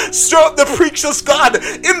God. Stir up the preachers, God,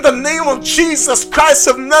 in the name of Jesus Christ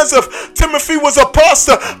of Nazareth. Timothy was a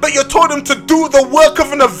pastor, but you told him to do the work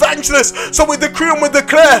of an evangelist. So we decree and we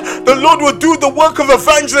declare the Lord will do the work of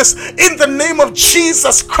evangelist in the name of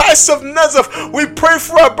Jesus Christ of Nazareth. We pray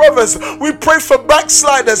for our brothers. We pray for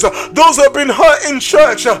backsliders, those who have been hurt in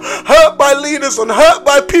church, hurt by leaders and hurt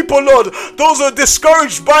by people, Lord. Those who are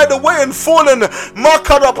discouraged by the way and fallen.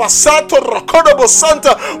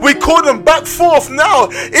 We call them back forth now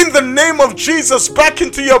in the name of Jesus, back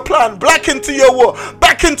into your plan, back into your will,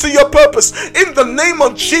 back into your purpose in the name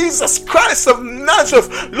of Jesus Christ of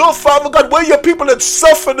Nazareth. Lord Father God, where your people have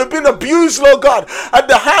suffered, have been abused, Lord God, at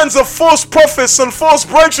the hands of false prophets and false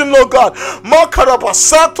brethren, Lord God.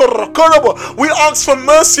 We ask for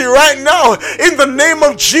mercy right now in the name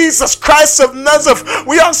of Jesus Christ of Nazareth.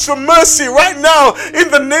 We ask for mercy right now in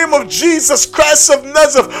the name of Jesus Christ of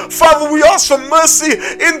Nazareth. Father, we ask for mercy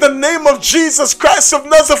in the name of Jesus Christ of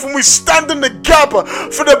Nazareth, and we stand in the gap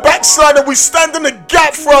for the backslider. We stand in the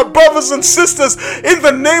gap for our brothers and sisters in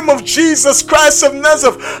the name of Jesus Christ of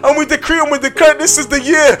Nazareth, and we decree and we declare this is the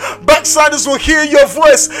year backsliders will hear your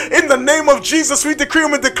voice in the name of Jesus. We decree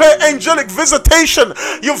and we declare angelic visitation.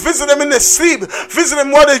 You visit them in their sleep, visit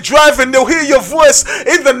them while they're driving. They'll hear your voice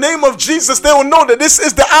in the name of Jesus. They will know that this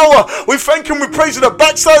is the hour. We thank you and we praise you. The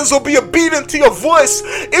backsliders will be obedient to your voice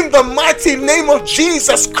in the mighty name of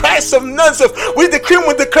Jesus Christ of Nazareth. We decree and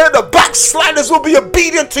we declare the backsliders will be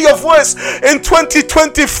obedient to your voice in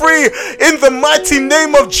 2023 in the mighty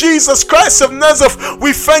name of Jesus Christ of Nazareth.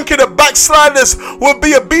 We thank you. The backsliders will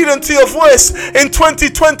be obedient to your voice in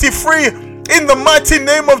 2023 in the mighty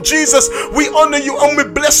name of Jesus. We honor you and we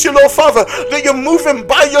bless you, Lord Father, that you're moving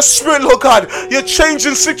by your spirit, Lord God. You're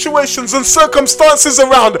changing situations and circumstances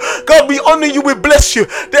around. God, we honor you, we bless you,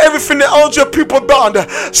 that everything that holds your people bound,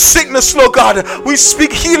 sickness, Lord God, we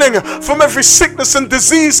speak healing from every sickness and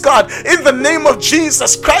disease, God, in the name of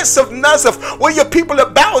Jesus Christ of Nazareth. Where your people are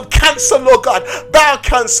bowed cancer, Lord God, bowel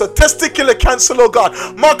cancer, testicular cancer, Lord God,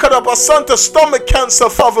 Makarabasanta, stomach cancer,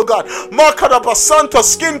 Father God, Makarabasanta,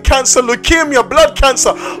 skin cancer, leukemia, blood cancer,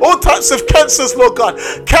 all types of cancers, Lord God,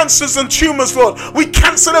 cancers and tumors, Lord. We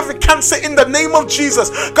cancel every cancer in the name of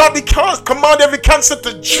Jesus. God, we can't command every cancer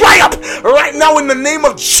to dry up right now in the name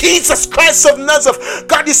of Jesus Christ of Nazareth.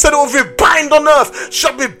 God, you said what we bind on earth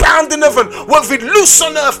shall be bound in heaven. What we loose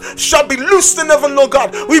on earth shall be loosed in heaven, Lord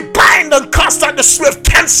God. We bind and cast out the spirit of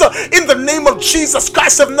cancer in the name of Jesus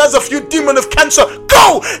Christ of Nazareth. You demon of cancer,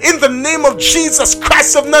 go in the name of Jesus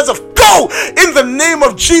Christ of Nazareth. go in the name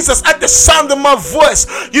of Jesus. At the sound of my voice,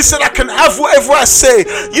 you said I can have whatever I say.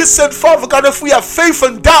 You said, Father God, if we have faith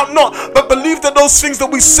and doubt not, but believe that those things that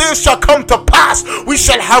we say shall come to pass, we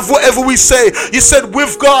shall have whatever we say. You said,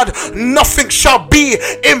 with God, nothing shall be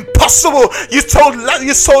impossible.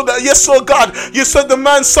 Yes, Lord God. You said the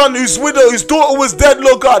man's son whose widow, whose daughter was dead,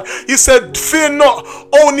 Lord God. You said, fear not,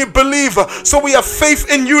 only believe. So we have faith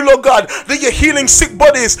in you, Lord God, that you're healing sick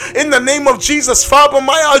bodies in the name of Jesus.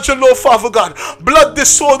 Fibromyalgia, Lord Father God, blood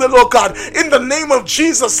disorder, Lord God, in the name of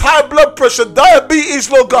Jesus, high blood pressure, diabetes,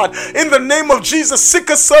 Lord God, in the name of Jesus,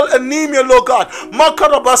 sickle cell anemia, Lord God,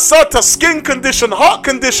 makarabasata, skin condition, heart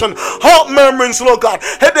murmurings, Lord God,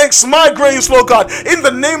 headaches, migraines, Lord God, in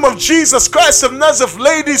the name of Jesus Christ of Nazareth,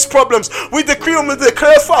 ladies' problems, we decree and we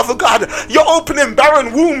declare, Father God, you're opening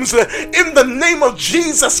barren wombs in the name of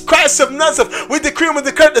Jesus Christ of Nazareth. We decree and we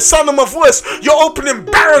declare the sound of my voice, you're opening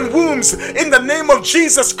barren wombs in the name of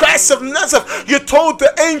Jesus Christ of Nazareth. You told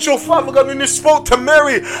the angel, Father God, when you spoke to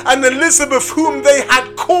Mary and Elizabeth, whom they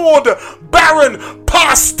had called barren,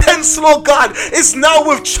 past tense, Lord God, is now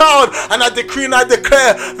with child. And I decree and I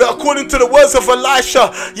declare that according to the words of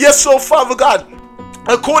Elisha, yes, oh Father God,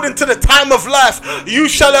 according to the time of life, you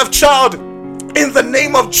shall have child. In the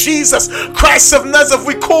name of Jesus Christ of Nazareth,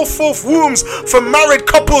 we call forth wombs for married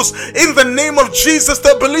couples. In the name of Jesus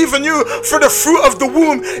that believe in you for the fruit of the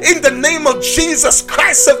womb. In the name of Jesus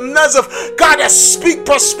Christ of Nazareth, God, I speak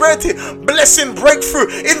prosperity, blessing, breakthrough.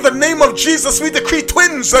 In the name of Jesus, we decree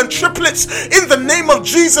twins and triplets. In the name of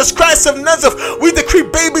Jesus Christ of Nazareth, we decree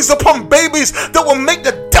babies upon babies that will make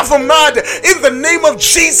the devil mad. In the name of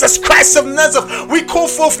Jesus Christ of Nazareth, we call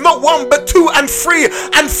forth not 1 but 2 and 3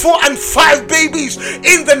 and 4 and 5 babies.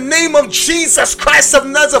 In the name of Jesus Christ of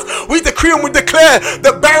Nazareth, we decree and we declare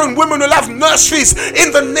that barren women will have nurseries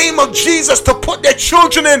in the name of Jesus to put their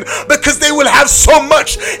children in, because they will have so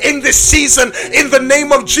much in this season. In the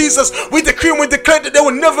name of Jesus, we decree and we declare that they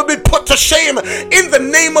will never be put to shame in the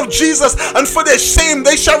name of Jesus, and for their shame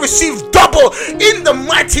they shall receive double in the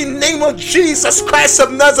mighty name of Jesus Christ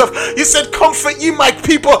of Nazareth. You said, comfort ye my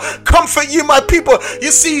people, comfort ye my people.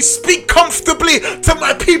 You see, speak comfortably to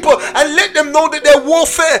my people and let them know that their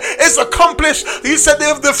warfare is accomplished. You said they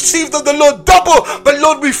have received of the Lord double, but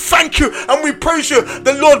Lord, we thank you and we praise you.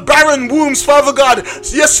 The Lord, barren wombs, Father God,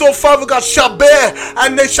 yes, so Father God, shall bear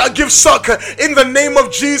and they shall give suck in the name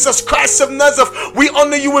of Jesus Christ of Nazareth. We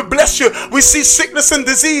honor you, we bless you. We see sickness and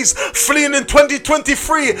disease fleeing in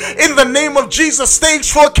 2023 in the name of Jesus.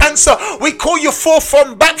 Stage 4 cancer, we call you forth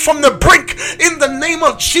from back from the brink in the name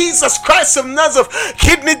of Jesus Christ of Nazareth.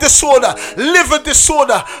 Kidney disorder, liver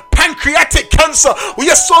disorder, pancreatic cancer,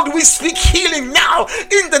 yes, Lord, we speak healing now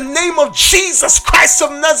in the name of Jesus Christ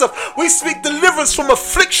of Nazareth. We speak deliverance from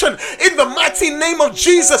affliction in the mighty name of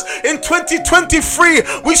Jesus. In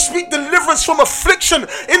 2023, we speak deliverance from affliction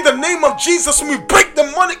in the name of Jesus, and we break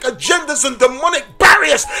demonic agendas and demonic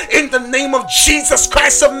barriers in the name of Jesus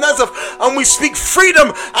Christ of Nazareth, and we speak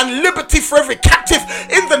freedom and liberty for every captive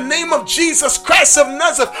in the name of Jesus Christ of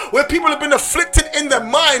Nazareth. Where people have been afflicted in their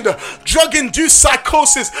mind, drug-induced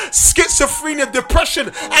psychosis, schizophrenia,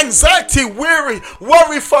 depression, anxiety, worry,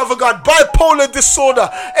 Father God, bipolar disorder,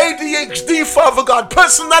 ADHD, Father God,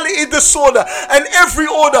 personality disorder, and every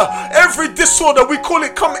disorder, we call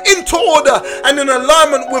it come into order and in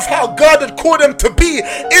alignment with how God had called them to be.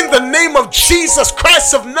 In the name of Jesus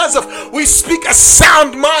Christ of Nazareth, we speak a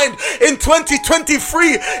sound mind in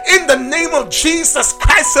 2023 in the name of Jesus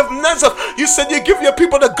Christ of Nazareth. You said you give your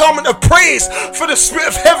people the garment of praise for the spirit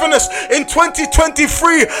of heaviness in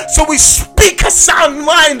 2023. So we speak a sound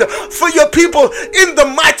mind for your people in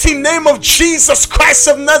the mighty name of Jesus Christ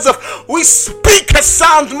of Nazareth. We speak a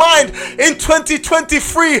sound mind in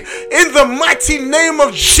 2023 in the mighty name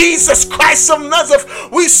of Jesus Christ of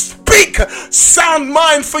Nazareth. We speak sound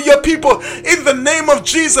mind for your people in the name of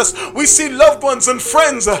Jesus. We see loved ones and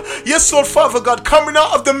friends, yes, Lord Father God, coming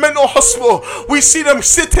out of the mental hospital. We see them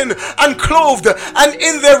sitting and clothed and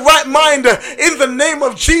in their right mind in the name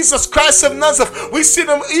of Jesus Christ of Nazareth. We see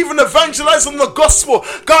them even evangelizing the gospel.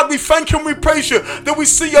 God, we thank you and we praise you that we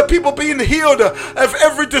see your people being healed of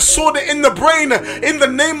every disorder in the brain in the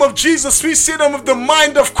name of Jesus. We see them with the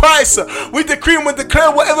mind of Christ. We decree and we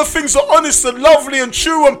declare whatever things are honest and lovely and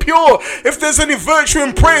true and pure, if there's any virtue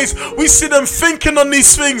and praise, we see them thinking on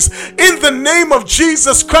these things in the name of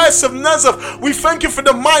Jesus Christ of Nazareth. We thank you for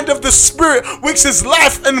the mind of the Spirit, which is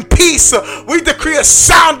life and peace. We decree a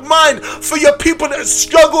sound mind for your people that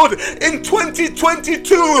struggled in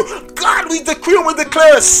 2022. God, we decree and we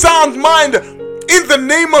declare a sound mind in the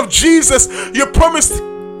name of Jesus. You promised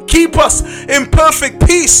keep us in perfect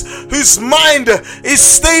peace, whose mind is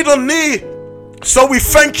stayed on thee. So we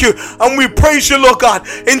thank you and we praise you, Lord God,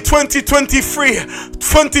 in 2023,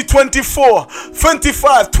 2024,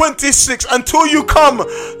 25, 26, until you come,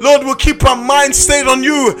 Lord, we'll keep our mind stayed on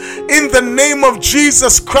you in the name of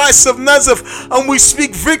Jesus Christ of Nazareth, and we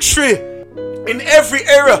speak victory in every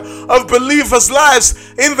area of believers'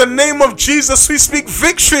 lives. In the name of Jesus, we speak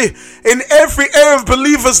victory in every area of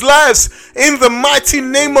believers' lives. In the mighty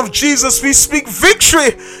name of Jesus, we speak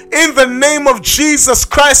victory in the name of Jesus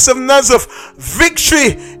Christ of Nazareth.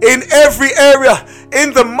 Victory in every area.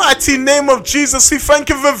 In the mighty name of Jesus, we thank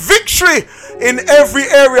you for victory in every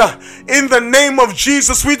area. In the name of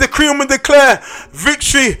Jesus, we decree and we declare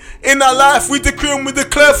victory in our life. We decree and we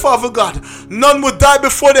declare, Father God, none will die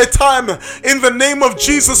before their time. In the name of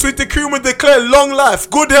Jesus, we decree and we declare long life,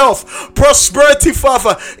 good health, prosperity,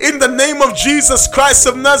 Father. In the name of Jesus Christ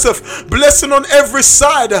of Nazareth, blessing on every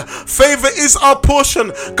side. Favor is our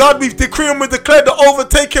portion. God, we decree and we declare the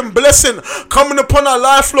overtaking blessing coming upon our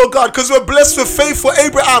life, Lord God, because we're blessed with faithful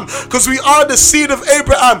Abraham, because we are the seed of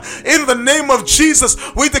Abraham. In the name of Jesus,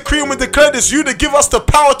 we decree and we declare this, you to give us the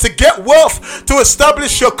power to get wealth, to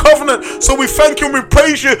establish your covenant. So we thank you and we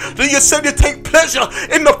praise you that you said you take pleasure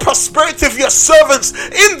in the prosperity of your servants.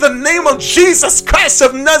 In the name of Jesus Christ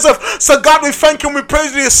of Nazareth. So God, we thank you and we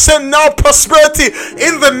praise you. You send now prosperity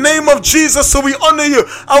in the name of Jesus. So we honor you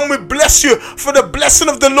and we bless you for the blessing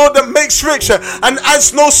of the Lord that makes rich and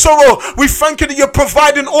adds no sorrow. We thank you that you're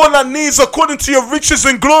providing all our needs according to your riches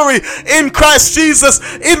and glory in Christ Jesus.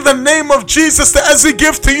 In the name of Jesus, that as we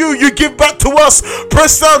give to you, you give back to us.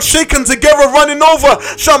 Pressed down, shaken together, running over,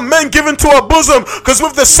 shall men give into our bosom, because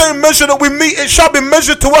with the same measure that we meet, it shall be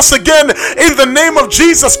measured to us again. In the name of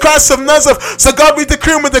Jesus Christ of Nazareth. So God, we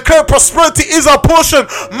decree and we declare prosperity is our portion.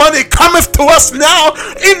 Money cometh to us now.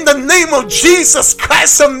 In the name of Jesus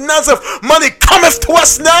Christ of Nazareth. Money cometh to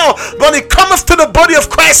us now. Money cometh to the body of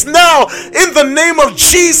Christ now. In the name of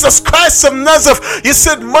Jesus Christ of Nazareth. You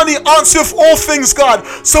said money answereth all things, God.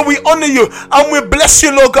 So we honor you and we bless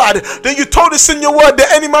you, Lord God, that you told us in your word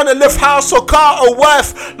that any man that left house or car or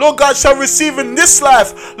wife, Lord God, shall receive in this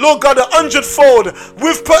life, Lord God, 100-fold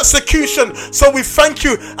with persecution. So we thank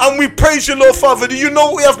you and we praise you, Lord Father, that you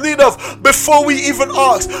know what we have need of before we even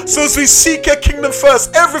ask. So as we seek your kingdom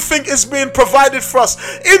first, everything is being provided for us.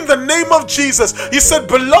 In the name of Jesus, you said,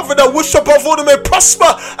 beloved, I wish above all that may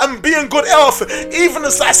prosper and be in good health, even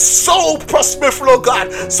as thy soul prospereth, Lord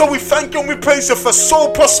God. So we thank you and we praise you for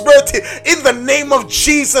soul prosperity in the name of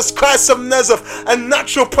Jesus Christ of Nazareth, and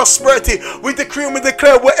natural prosperity. We decree and we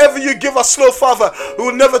declare whatever you give us, Lord Father, we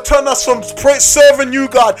will never turn us from serving you,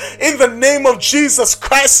 God. In the name of Jesus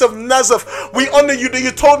Christ of Nazareth, we honor you that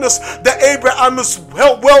you told us that Abraham was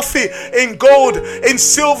wealthy in gold, in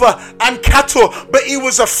silver and cattle, but he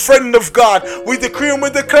was a friend of God. We decree and we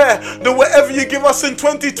declare that whatever you give us in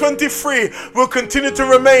 2023 will continue to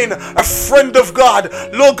remain a friend of God.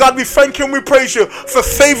 Lord God, we thank you and we praise you for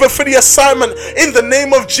favor for the assignment in the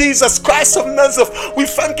name of Jesus Christ of Nazareth. We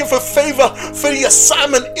thank you for favor for the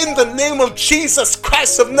assignment in the name of Jesus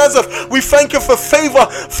Christ of Nazareth. We thank you for favor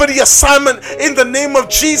for the assignment in the name of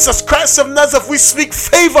Jesus Christ of Nazareth. We speak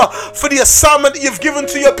favor for the assignment you've given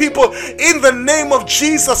to your people in the name of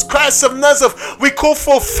Jesus Christ of Nazareth. We call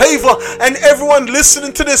for favor, and everyone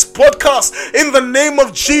listening to this podcast, in the name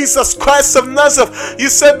of Jesus Christ of Nazareth, you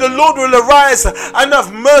said the Lord will arise and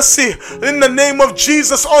have mercy in the name of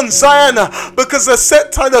Jesus on Zion, because the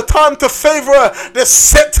set time, the time to favor her, the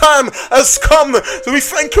set time has come. So we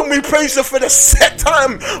thank you and we praise you for the set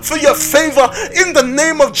time for your favor in the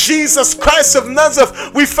name of Jesus Christ of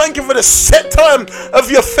Nazareth. We thank you for the set time of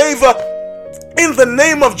your favor in the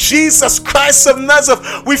name of Jesus Christ of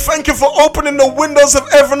Nazareth. We thank you for opening the windows of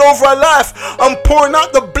heaven over our life and pouring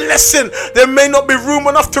out the blessing. There may not be room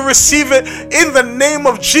enough to receive it. In the name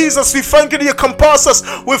of Jesus, we thank you that you compass us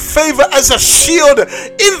with favor as a shield.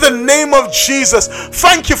 In the name of Jesus,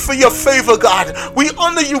 thank you for your favor, God. We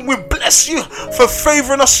honor you. We bless you for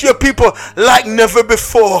favoring us, your people, like never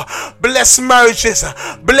before. Bless marriages.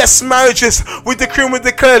 Bless marriages. We decree and we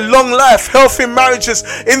declare long life, healthy marriages.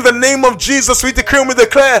 In the name of Jesus, we decree and we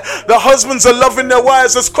declare the husbands are loving their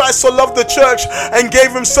wives as Christ so loved the church and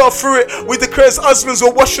gave himself through it. We declare as husbands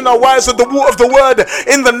are washing our wives with the water of the word.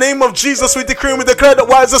 In the name of Jesus, we decree and we declare that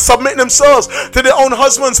wives are submitting themselves to their own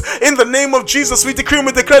husbands. In the name of Jesus, we decree and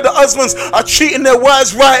we declare that husbands are treating their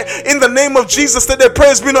wives right. In the name of Jesus, that their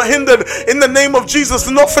prayers be not hindered. In the name of Jesus,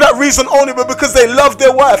 not for that reason only, but because they love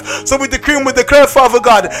their wife. So we decree and we declare, Father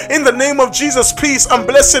God, in the name of Jesus, peace and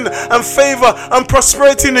blessing and favor and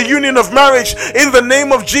prosperity in the union of marriage. marriage. In the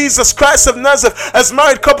name of Jesus Christ of Nazareth, as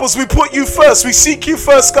married couples, we put you first. We seek you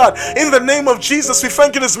first, God. In the name of Jesus, we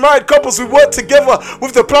thank you as married couples. We work together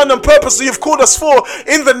with the plan and purpose that you've called us for.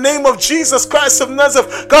 In the name of Jesus Christ of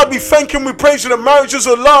Nazareth, God, we thank you and we praise you that marriages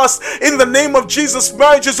will last. In the name of Jesus,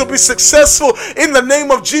 marriages will be successful. In the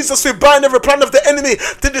name of Jesus, we bind every plan of the enemy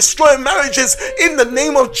to destroy marriages. In the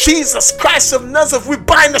name of Jesus Christ of Nazareth, we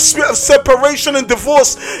bind the spirit of separation and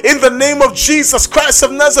divorce. In the name of Jesus Christ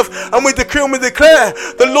of Nazareth, and we decree and we declare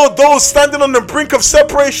the Lord, those standing on the brink of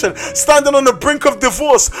separation, standing on the brink of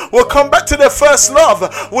divorce, will come back to their first love,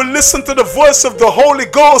 will listen to the voice of the Holy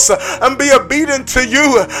Ghost and be obedient to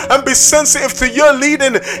you and be sensitive to your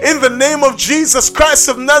leading. In the name of Jesus Christ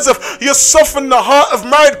of Nazareth, you soften the heart of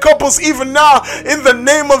married couples even now in the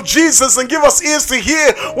name of Jesus, and give us ears to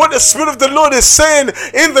hear what the Spirit of the Lord is saying.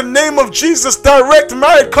 In the name of Jesus, direct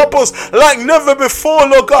married couples like never before,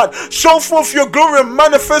 Lord God. Show forth your glory and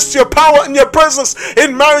manifest your power and your presence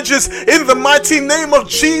in marriages in the mighty name of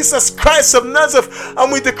Jesus Christ of Nazareth.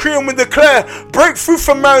 And we decree and we declare breakthrough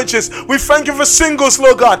for marriages. We thank you for singles,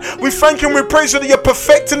 Lord God. We thank you and we praise you that you're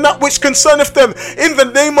perfecting that which concerneth them. In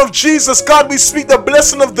the name of Jesus, God, we speak the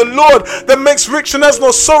blessing of the Lord that makes rich and has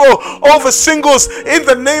no sorrow over singles. In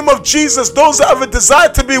the name of Jesus, those that have a desire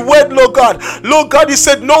to be wed, Lord God. Lord God, you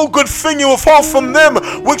said no good thing you withhold from them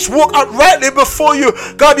which walk uprightly before you.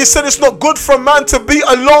 God, you said it's not good for a man to be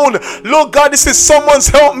alone. Lord God, this is someone's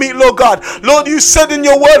help me, Lord God. Lord, you said in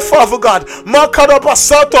your word, Father God,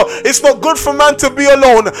 it's not good for man to be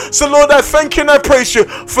alone. So Lord, I thank you and I praise you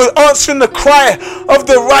for answering the cry of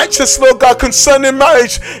the righteous, Lord God, concerning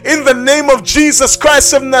marriage. In the name of Jesus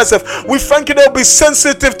Christ of Nazareth, we thank you they'll be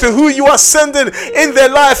sensitive to who you are sending in their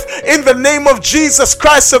life. In the name of Jesus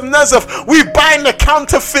Christ of Nazareth, we bind the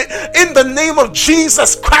counterfeit. In the name of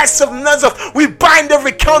Jesus Christ of Nazareth, we bind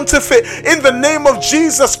every counterfeit. In the name of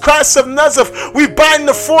Jesus Christ of Nazareth, we bind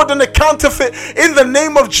the fraud and the counterfeit. In the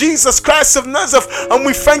name of Jesus Christ of Nazareth, and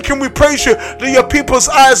we thank you and we praise you that your people's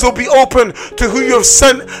eyes will be open to who you have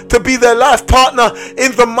sent to be their life partner.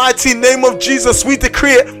 In the mighty name of Jesus, we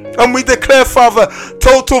decree it and we declare, Father,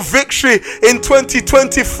 total victory in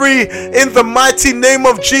 2023. In the mighty name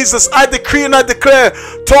of Jesus, I decree and I declare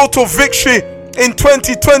total victory in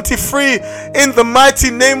 2023 in the mighty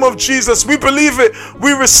name of Jesus. We believe it,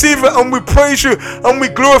 we receive it, and we praise you and we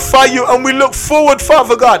glorify you, and we look forward,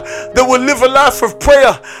 Father God, that we'll live a life of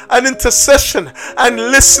prayer and intercession and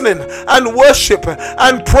listening and worship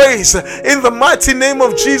and praise. In the mighty name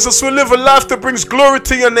of Jesus, we'll live a life that brings glory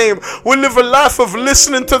to your name. We'll live a life of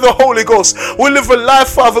listening to the Holy Ghost. We'll live a life,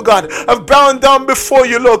 Father God, of bowing down before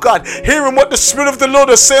you, Lord God, hearing what the Spirit of the Lord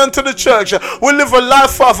is saying to the church. We'll live a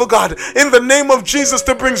life, Father God, in the name of Jesus,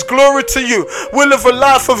 that brings glory to you. We'll live a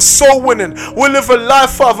life of soul winning. We'll live a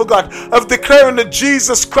life, Father God, of declaring that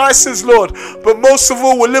Jesus Christ is Lord. But most of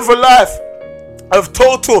all, we'll live a life of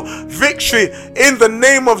total victory in the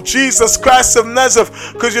name of Jesus Christ of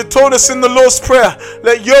Nazareth, because you told us in the Lord's Prayer,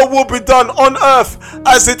 let your will be done on earth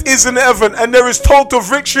as it is in heaven, and there is total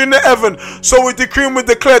victory in the heaven. So we decree and we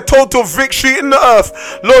declare total victory in the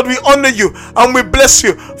earth. Lord, we honor you and we bless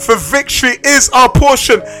you, for victory is our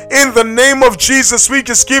portion. In the name of Jesus, we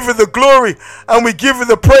just give you the glory and we give you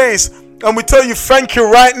the praise. And we tell you thank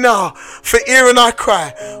you right now for hearing our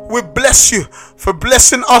cry. We bless you for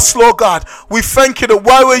blessing us, Lord God. We thank you that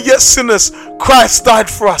while we're yet sinners, Christ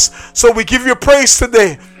died for us. So we give you praise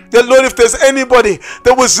today. That, Lord, if there's anybody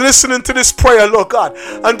that was listening to this prayer, Lord God,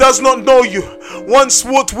 and does not know you, once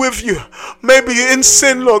walked with you, maybe in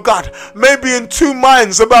sin, Lord God, maybe in two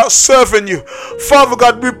minds about serving you, Father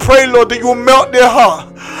God, we pray, Lord, that you will melt their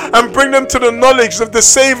heart and bring them to the knowledge of the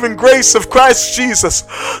saving grace of Christ Jesus.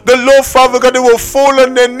 The Lord, Father God, they will fall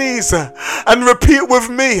on their knees and repeat with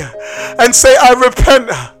me and say, I repent.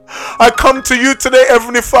 I come to you today,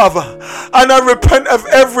 Heavenly Father, and I repent of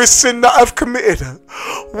every sin that I've committed.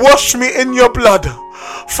 Wash me in your blood.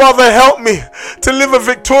 Father, help me to live a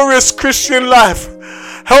victorious Christian life.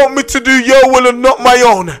 Help me to do your will and not my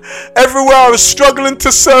own. Everywhere I was struggling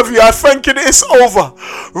to serve you, I thank you that it's over.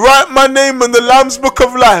 Write my name in the Lamb's Book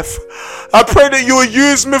of Life. I pray that you will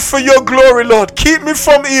use me for your glory, Lord. Keep me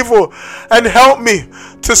from evil and help me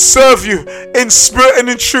to serve you in spirit and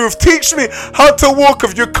in truth. Teach me how to walk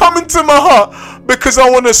with you. Come into my heart because I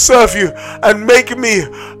want to serve you and make me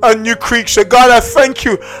a new creature. God, I thank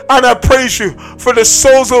you and I praise you for the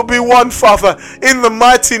souls that will be won, Father, in the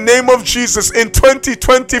mighty name of Jesus in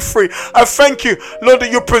 2023. I thank you, Lord,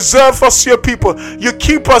 that you preserve us, your people. You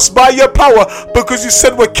keep us by your power because you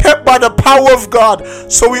said we're kept by the power of God.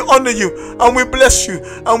 So we honor you and we bless you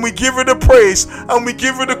and we give you the praise and we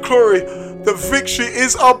give you the glory. The victory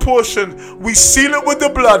is our portion. We seal it with the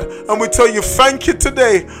blood, and we tell you thank you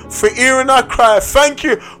today for hearing our cry. Thank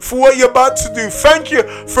you for what you're about to do. Thank you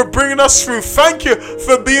for bringing us through. Thank you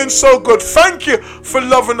for being so good. Thank you for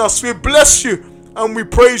loving us. We bless you and we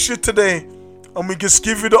praise you today, and we just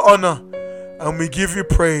give you the honor and we give you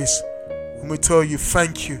praise, and we tell you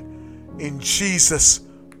thank you in Jesus'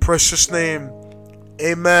 precious name.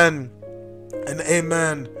 Amen and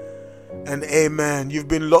amen and amen. You've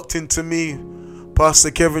been locked into me,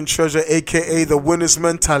 Pastor Kevin Treasure, aka the Winner's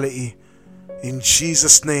Mentality. In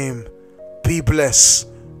Jesus' name, be blessed.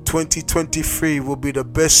 2023 will be the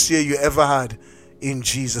best year you ever had. In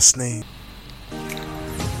Jesus' name.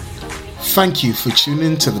 Thank you for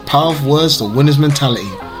tuning to the Power of Words, the Winner's Mentality.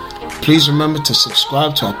 Please remember to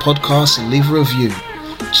subscribe to our podcast and leave a review.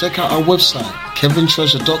 Check out our website,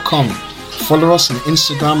 kevintreasure.com. Follow us on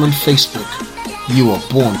Instagram and Facebook. You are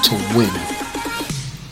born to win.